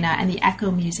in China, and the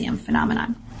eco museum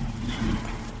phenomenon.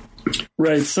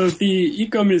 Right. So the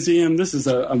Eco Museum, this is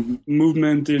a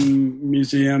movement in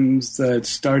museums that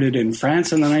started in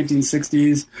France in the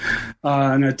 1960s,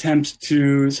 an attempt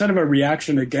to sort of a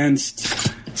reaction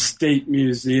against state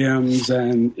museums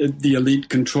and the elite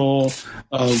control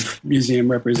of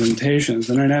museum representations,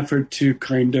 in an effort to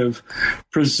kind of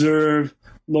preserve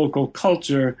local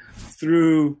culture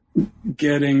through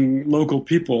getting local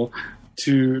people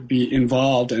to be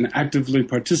involved and actively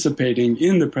participating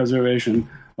in the preservation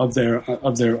of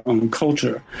their own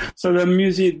culture. So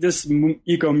this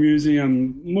eco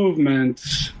museum movement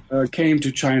came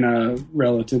to China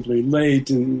relatively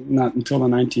late, and not until the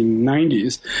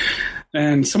 1990s.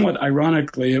 And somewhat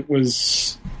ironically, it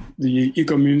was the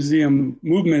eco museum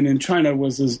movement in China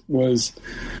was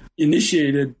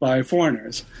initiated by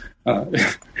foreigners.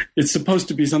 It's supposed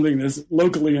to be something that's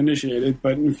locally initiated,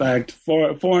 but in fact,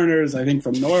 foreigners, I think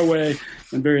from Norway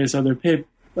and various other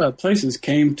places,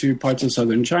 came to parts of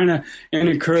southern China and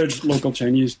encouraged local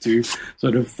Chinese to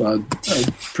sort of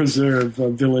preserve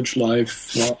village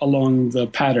life along the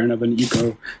pattern of an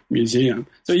eco museum.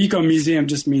 So eco museum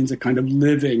just means a kind of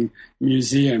living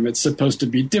museum. It's supposed to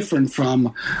be different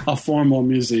from a formal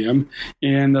museum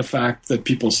in the fact that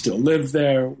people still live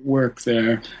there, work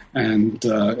there, and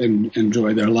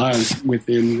enjoy their lives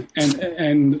within,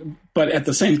 but at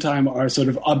the same time are sort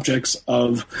of objects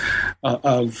of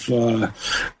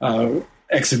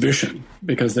exhibition,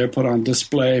 because they're put on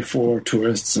display for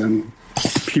tourists and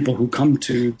people who come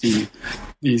to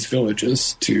these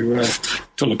villages to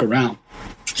look around.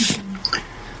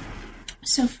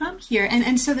 So from here,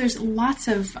 and so there's lots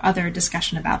of other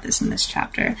discussion about this in this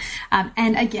chapter.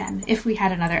 And again, if we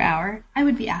had another hour, I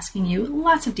would be asking you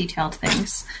lots of detailed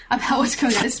things about what's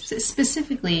going on,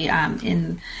 specifically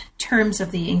in terms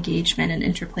of the engagement and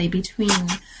interplay between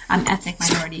ethnic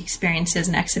minority experiences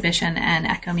and exhibition and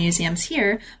eco museums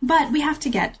here. But we have to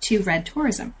get to red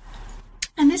tourism.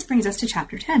 And this brings us to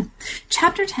Chapter 10.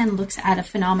 Chapter 10 looks at a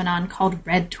phenomenon called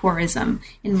red tourism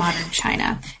in modern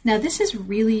China. Now, this is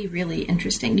really, really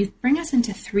interesting. You bring us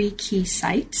into three key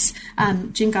sites,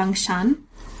 Jinggangshan,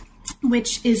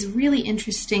 which is really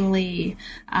interestingly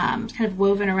kind of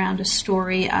woven around a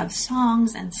story of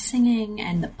songs and singing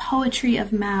and the poetry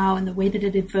of Mao and the way that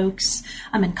it evokes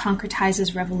and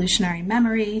concretizes revolutionary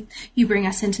memory. You bring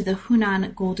us into the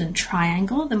Hunan Golden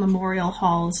Triangle, the memorial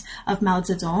halls of Mao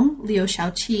Zedong, Liu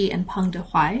Shaoqi, and Peng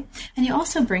Dehuai. And you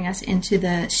also bring us into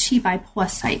the Xibaipo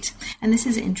site. And this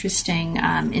is interesting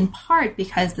in part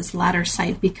because this latter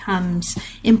site becomes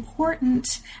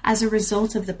important as a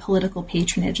result of the political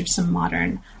patronage of some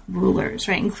modern rulers,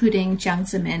 right, including Jiang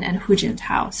Zemin and Hu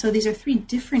Jintao. So these are three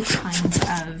different kinds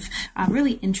of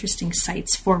really interesting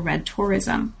sites for red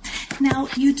tourism. Now,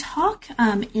 you talk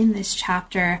in this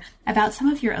chapter about some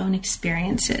of your own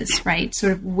experiences, right,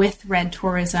 sort of with red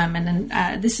tourism,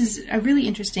 and this is a really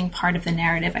interesting part of the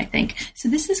narrative, I think. So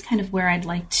this is kind of where I'd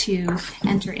like to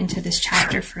enter into this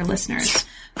chapter for listeners.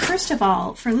 First of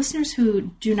all, for listeners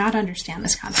who do not understand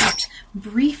this concept,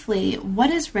 briefly, what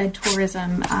is red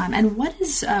tourism, and what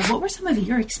were some of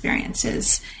your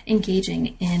experiences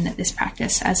engaging in this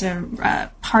practice as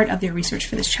a part of their research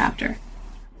for this chapter?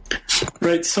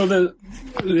 Right. So the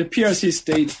PRC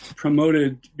state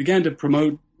began to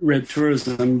promote red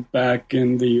tourism back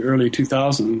in the early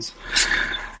 2000s,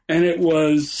 and it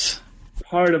was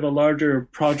part of a larger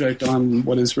project on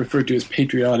what is referred to as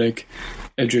patriotic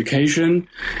education,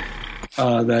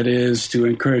 that is to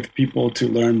encourage people to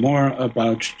learn more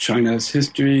about China's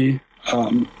history,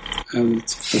 and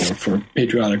it's for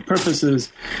patriotic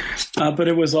purposes. But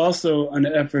it was also an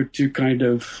effort to kind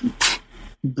of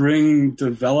bring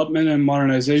development and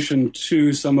modernization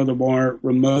to some of the more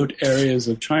remote areas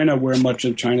of China where much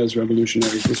of China's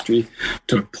revolutionary history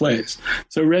took place.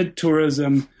 So red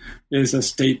tourism is a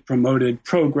state-promoted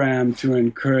program to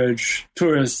encourage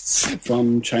tourists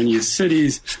from Chinese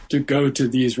cities to go to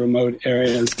these remote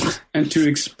areas and to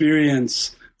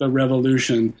experience the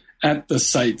revolution at the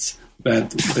sites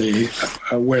that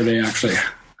where they actually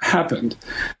happened.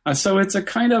 So it's a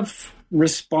kind of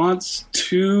response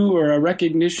to, or a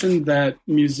recognition that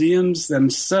museums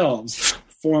themselves,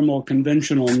 formal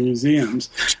conventional museums,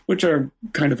 which are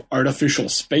kind of artificial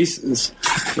spaces,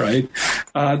 right,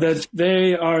 that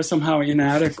they are somehow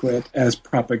inadequate as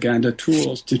propaganda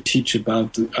tools to teach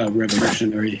about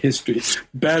revolutionary history.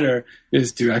 Better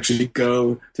is to actually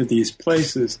go to these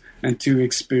places and to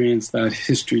experience that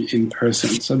history in person.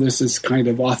 So this is kind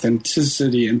of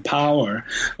authenticity and power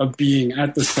of being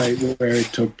at the site where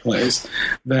it took place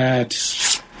that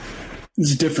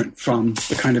is different from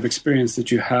the kind of experience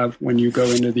that you have when you go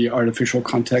into the artificial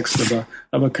context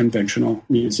of a conventional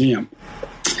museum.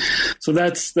 So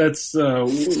those are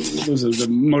the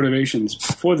motivations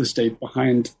for the state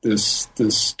behind this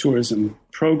tourism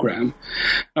program.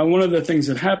 One of the things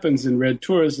that happens in red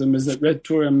tourism is that red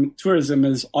tourism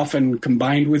is often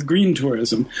combined with green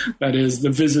tourism. That is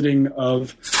the visiting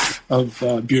of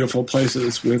beautiful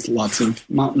places with lots of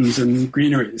mountains and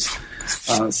greeneries.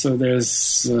 So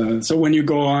when you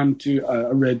go on to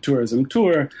a red tourism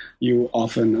tour, you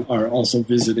often are also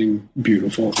visiting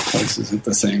beautiful places at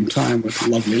the same time with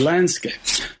lovely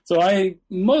landscapes. So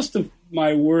most of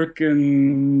my work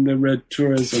in the red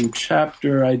tourism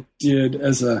chapter I did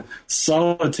as a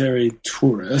solitary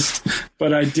tourist,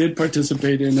 but I did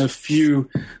participate in a few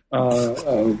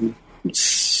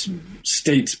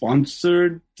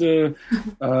state-sponsored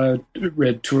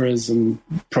red tourism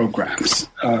programs.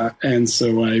 And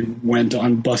so I went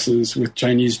on buses with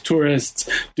Chinese tourists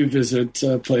to visit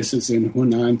places in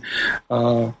Hunan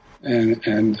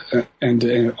and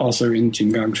also in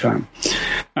Jinggangshan.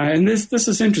 And this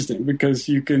is interesting because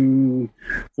you can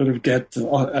sort of get.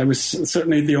 I was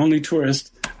certainly the only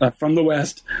tourist from the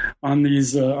West on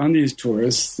these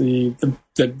tours. The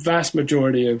vast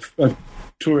majority of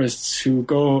tourists who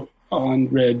go on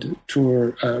red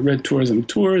tourism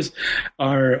tours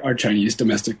are Chinese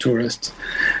domestic tourists.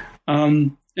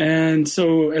 And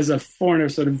so as a foreigner,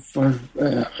 sort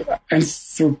of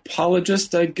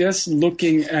anthropologist, I guess,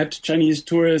 looking at Chinese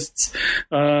tourists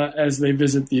as they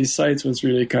visit these sites was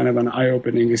really kind of an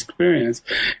eye-opening experience.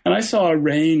 And I saw a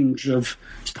range of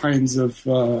kinds of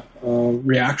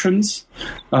reactions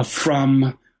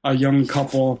from a young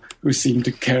couple who seemed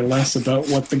to care less about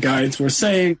what the guides were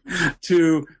saying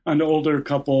to an older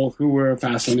couple who were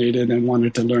fascinated and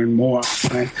wanted to learn more.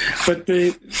 Right? But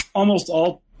almost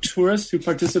all tourists who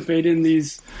participate in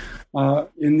these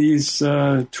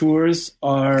tours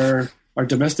are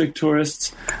domestic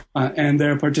tourists, and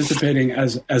they're participating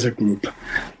as a group,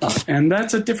 and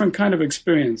that's a different kind of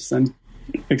experience than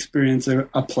experience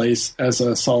a place as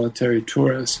a solitary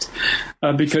tourist,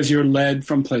 because you're led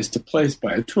from place to place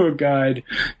by a tour guide.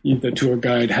 The tour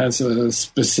guide has a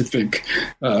specific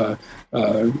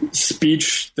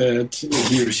speech that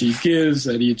he or she gives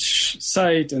at each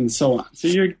site, and so on. So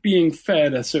you're being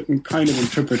fed a certain kind of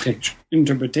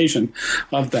interpretation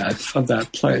of that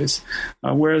place.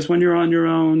 Whereas when you're on your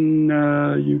own,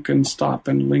 you can stop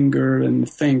and linger and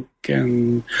think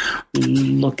and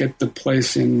look at the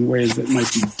place in ways that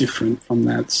might be different from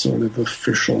that sort of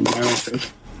official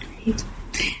narrative. Great.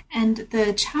 And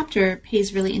the chapter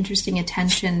pays really interesting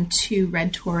attention to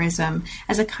red tourism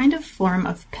as a kind of form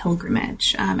of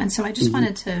pilgrimage. And so I just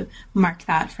wanted to mark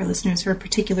that for listeners who are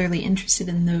particularly interested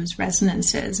in those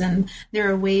resonances. And there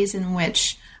are ways in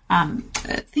which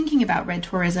thinking about red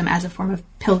tourism as a form of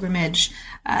pilgrimage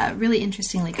really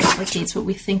interestingly complicates what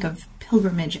we think of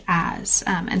pilgrimage as.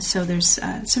 And so there's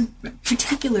some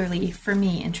particularly, for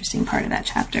me, interesting part of that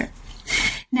chapter.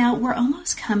 Now, we're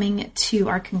almost coming to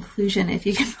our conclusion, if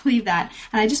you can believe that.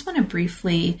 And I just want to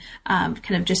briefly,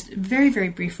 very, very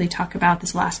briefly talk about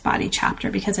this last body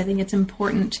chapter, because I think it's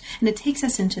important and it takes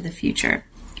us into the future.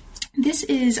 This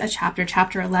is a chapter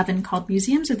 11, called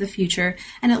Museums of the Future,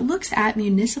 and it looks at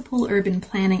municipal urban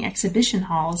planning exhibition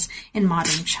halls in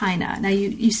modern China. Now,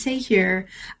 you say here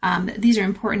these are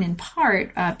important in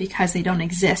part because they don't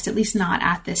exist, at least not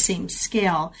at the same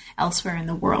scale elsewhere in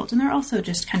the world, and they're also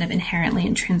just kind of inherently,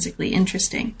 intrinsically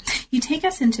interesting. You take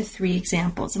us into 3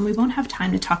 examples, and we won't have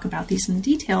time to talk about these in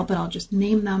detail, but I'll just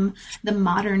name them. The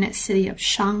modern city of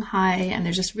Shanghai, and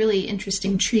there's this really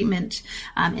interesting treatment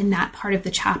in that part of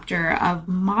the chapter of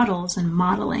models and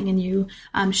modeling, and you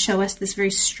show us this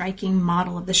very striking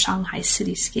model of the Shanghai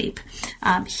cityscape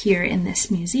here in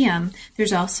this museum.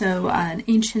 There's also an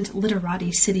ancient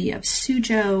literati city of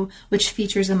Suzhou, which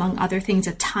features, among other things,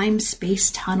 a time-space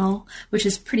tunnel, which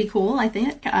is pretty cool, I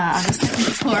think, on the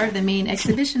second floor of the main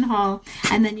exhibition hall.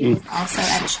 And then you look also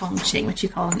at Chongqing, which you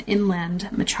call an inland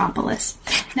metropolis.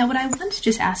 Now, what I want to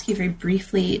just ask you very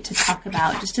briefly to talk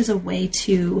about, just as a way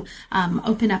to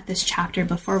open up this chapter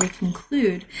before we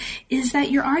conclude, is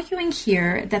that you're arguing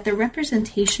here that the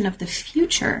representation of the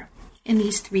future in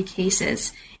these 3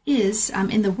 cases is,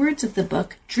 in the words of the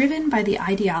book, driven by the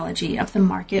ideology of the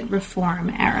market reform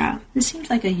era. This seems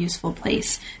like a useful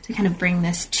place to kind of bring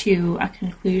this to a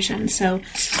conclusion. So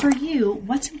for you,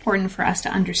 what's important for us to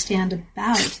understand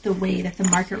about the way that the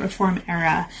market reform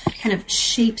era kind of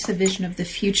shapes a vision of the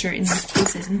future in these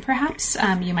cases? And perhaps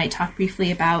you might talk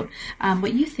briefly about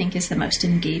what you think is the most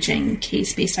engaging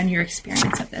case based on your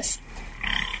experience of this.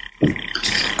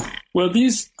 Well,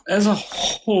 these, as a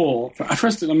whole,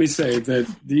 first let me say that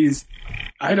these,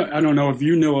 I don't know if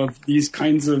you know of these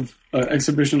kinds of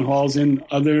exhibition halls in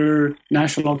other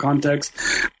national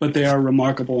contexts, but they are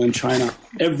remarkable in China.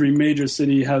 Every major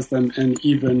city has them, and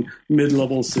even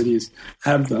mid-level cities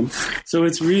have them. So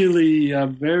it's really a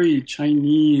very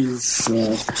Chinese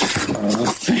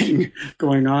thing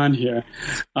going on here.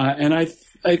 And I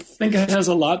think it has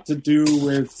a lot to do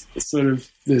with sort of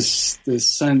this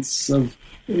sense of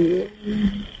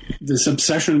this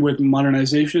obsession with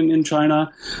modernization in China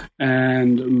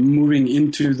and moving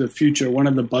into the future. One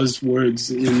of the buzzwords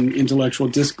in intellectual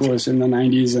discourse in the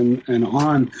 90s and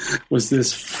on was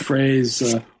this phrase,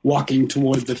 walking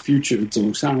toward the future,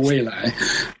 走向未来.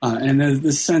 And there's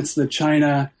this sense that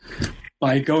China,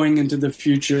 by going into the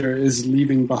future, is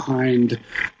leaving behind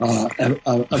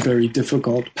a very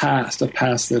difficult past, a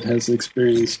past that has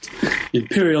experienced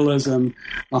imperialism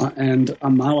and a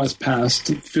Maoist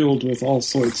past filled with all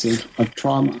sorts of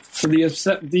trauma. So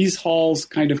these halls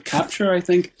kind of capture, I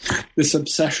think, this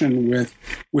obsession with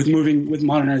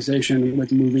modernization,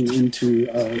 with moving into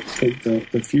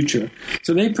the future.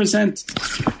 So they present,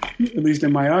 at least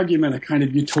in my argument, a kind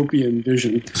of utopian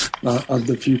vision of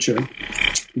the future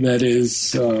that is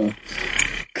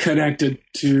connected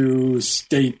to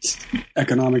state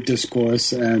economic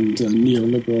discourse and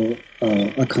neoliberal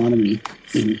economy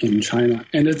in China.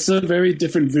 And it's a very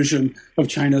different vision of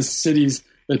China's cities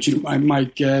that I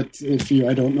might get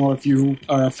I don't know if you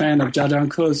are a fan of Jia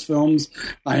Zhangke's films.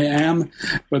 I am,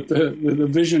 but the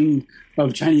vision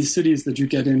of Chinese cities that you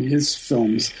get in his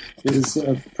films is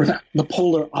the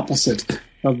polar opposite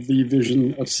of the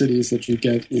vision of cities that you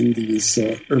get in these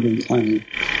urban planning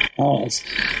halls.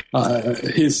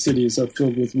 His cities are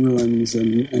filled with ruins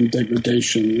and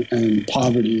degradation and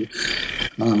poverty.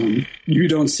 You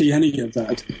don't see any of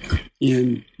that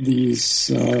in these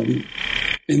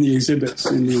in the exhibits,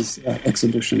 in these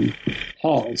exhibition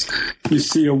halls. You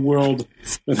see a world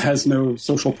that has no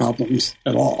social problems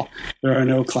at all. There are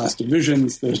no class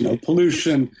divisions. There's no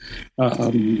pollution.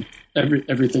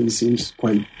 Everything seems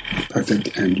quite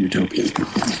perfect and utopian.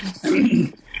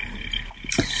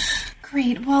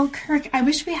 Great. Well, Kirk, I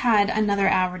wish we had another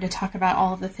hour to talk about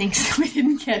all of the things that we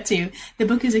didn't get to. The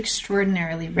book is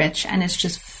extraordinarily rich, and it's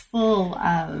just full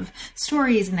of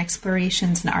stories and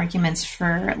explorations and arguments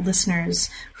for listeners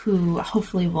who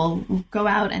hopefully will go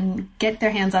out and get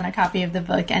their hands on a copy of the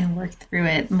book and work through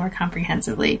it more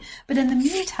comprehensively. But in the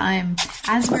meantime,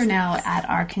 as we're now at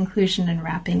our conclusion and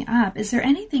wrapping up, is there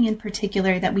anything in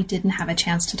particular that we didn't have a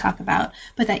chance to talk about,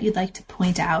 but that you'd like to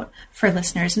point out for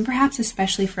listeners, and perhaps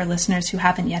especially for listeners who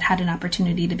haven't yet had an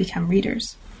opportunity to become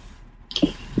readers?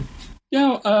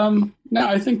 Yeah, now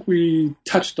I think we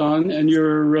touched on, and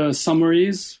your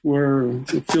summaries were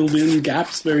filled in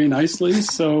gaps very nicely.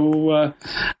 So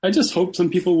I just hope some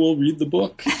people will read the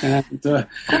book. And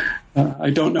I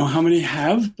don't know how many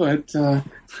have, but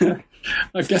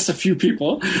I guess a few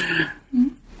people.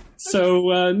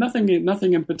 So nothing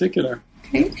in particular.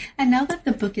 Okay. And now that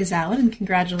the book is out, and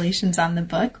congratulations on the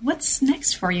book, what's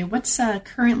next for you? What's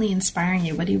currently inspiring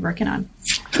you? What are you working on?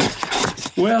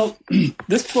 Well,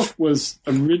 this book was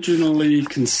originally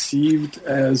conceived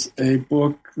as a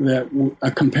book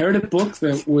a comparative book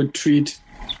that would treat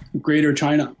Greater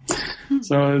China.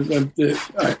 So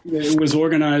it was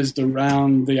organized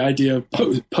around the idea of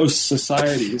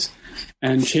post-societies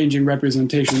and changing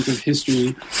representations of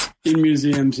history in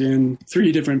museums in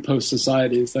 3 different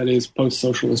post-societies, that is,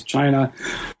 post-socialist China,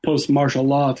 post-martial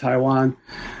law Taiwan,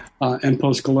 and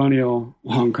post-colonial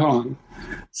Hong Kong.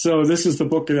 So this is the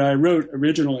book that I wrote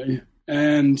originally,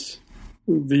 and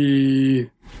the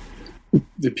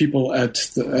people at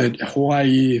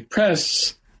Hawaii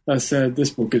Press said this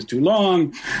book is too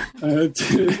long, and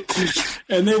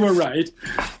they were right.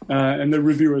 And the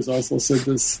reviewers also said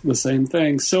the same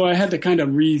thing. So I had to kind of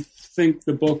rethink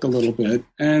the book a little bit.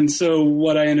 And so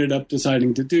what I ended up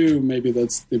deciding to do, maybe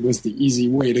it was the easy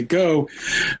way to go,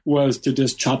 was to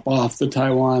just chop off the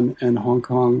Taiwan and Hong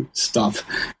Kong stuff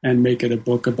and make it a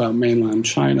book about mainland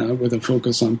China with a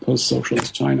focus on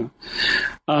post-socialist China.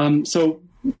 So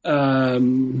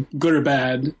good or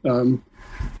bad,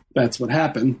 that's what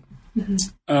happened.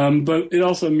 Mm-hmm. But it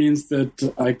also means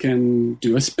that I can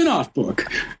do a spin-off book,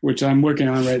 which I'm working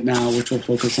on right now, which will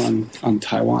focus on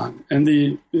Taiwan and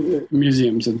the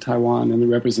museums in Taiwan and the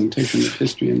representation of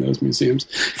history in those museums.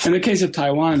 And the case of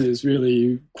Taiwan is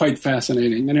really quite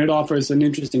fascinating, and it offers an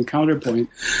interesting counterpoint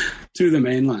to the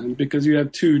mainland, because you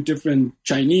have 2 different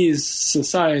Chinese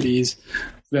societies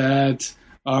that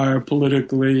are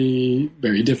politically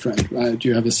very different, right?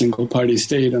 You have a single-party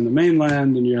state on the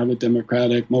mainland, and you have a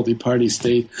democratic multi-party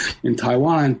state in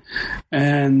Taiwan.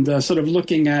 And sort of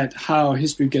looking at how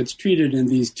history gets treated in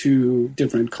these 2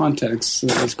 different contexts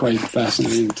is quite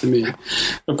fascinating to me.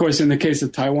 Of course, in the case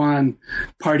of Taiwan,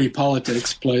 party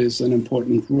politics plays an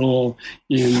important role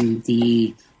in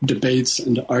the debates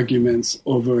and arguments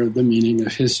over the meaning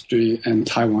of history and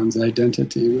Taiwan's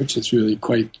identity, which is really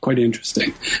quite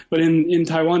interesting. But in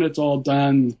Taiwan, it's all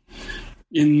done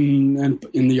in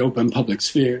the open public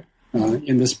sphere,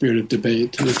 in the spirit of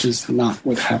debate, which is not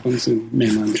what happens in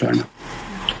mainland China.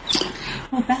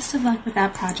 Well, best of luck with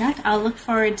that project. I'll look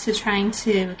forward to trying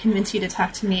to convince you to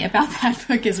talk to me about that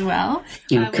book as well,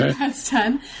 when that's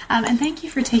done. And thank you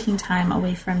for taking time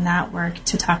away from that work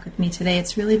to talk with me today.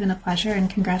 It's really been a pleasure, and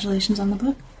congratulations on the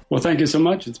book. Well, thank you so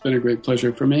much. It's been a great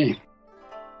pleasure for me.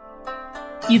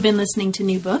 You've been listening to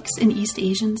New Books in East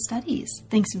Asian Studies.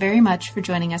 Thanks very much for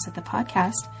joining us at the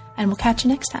podcast, and we'll catch you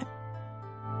next time.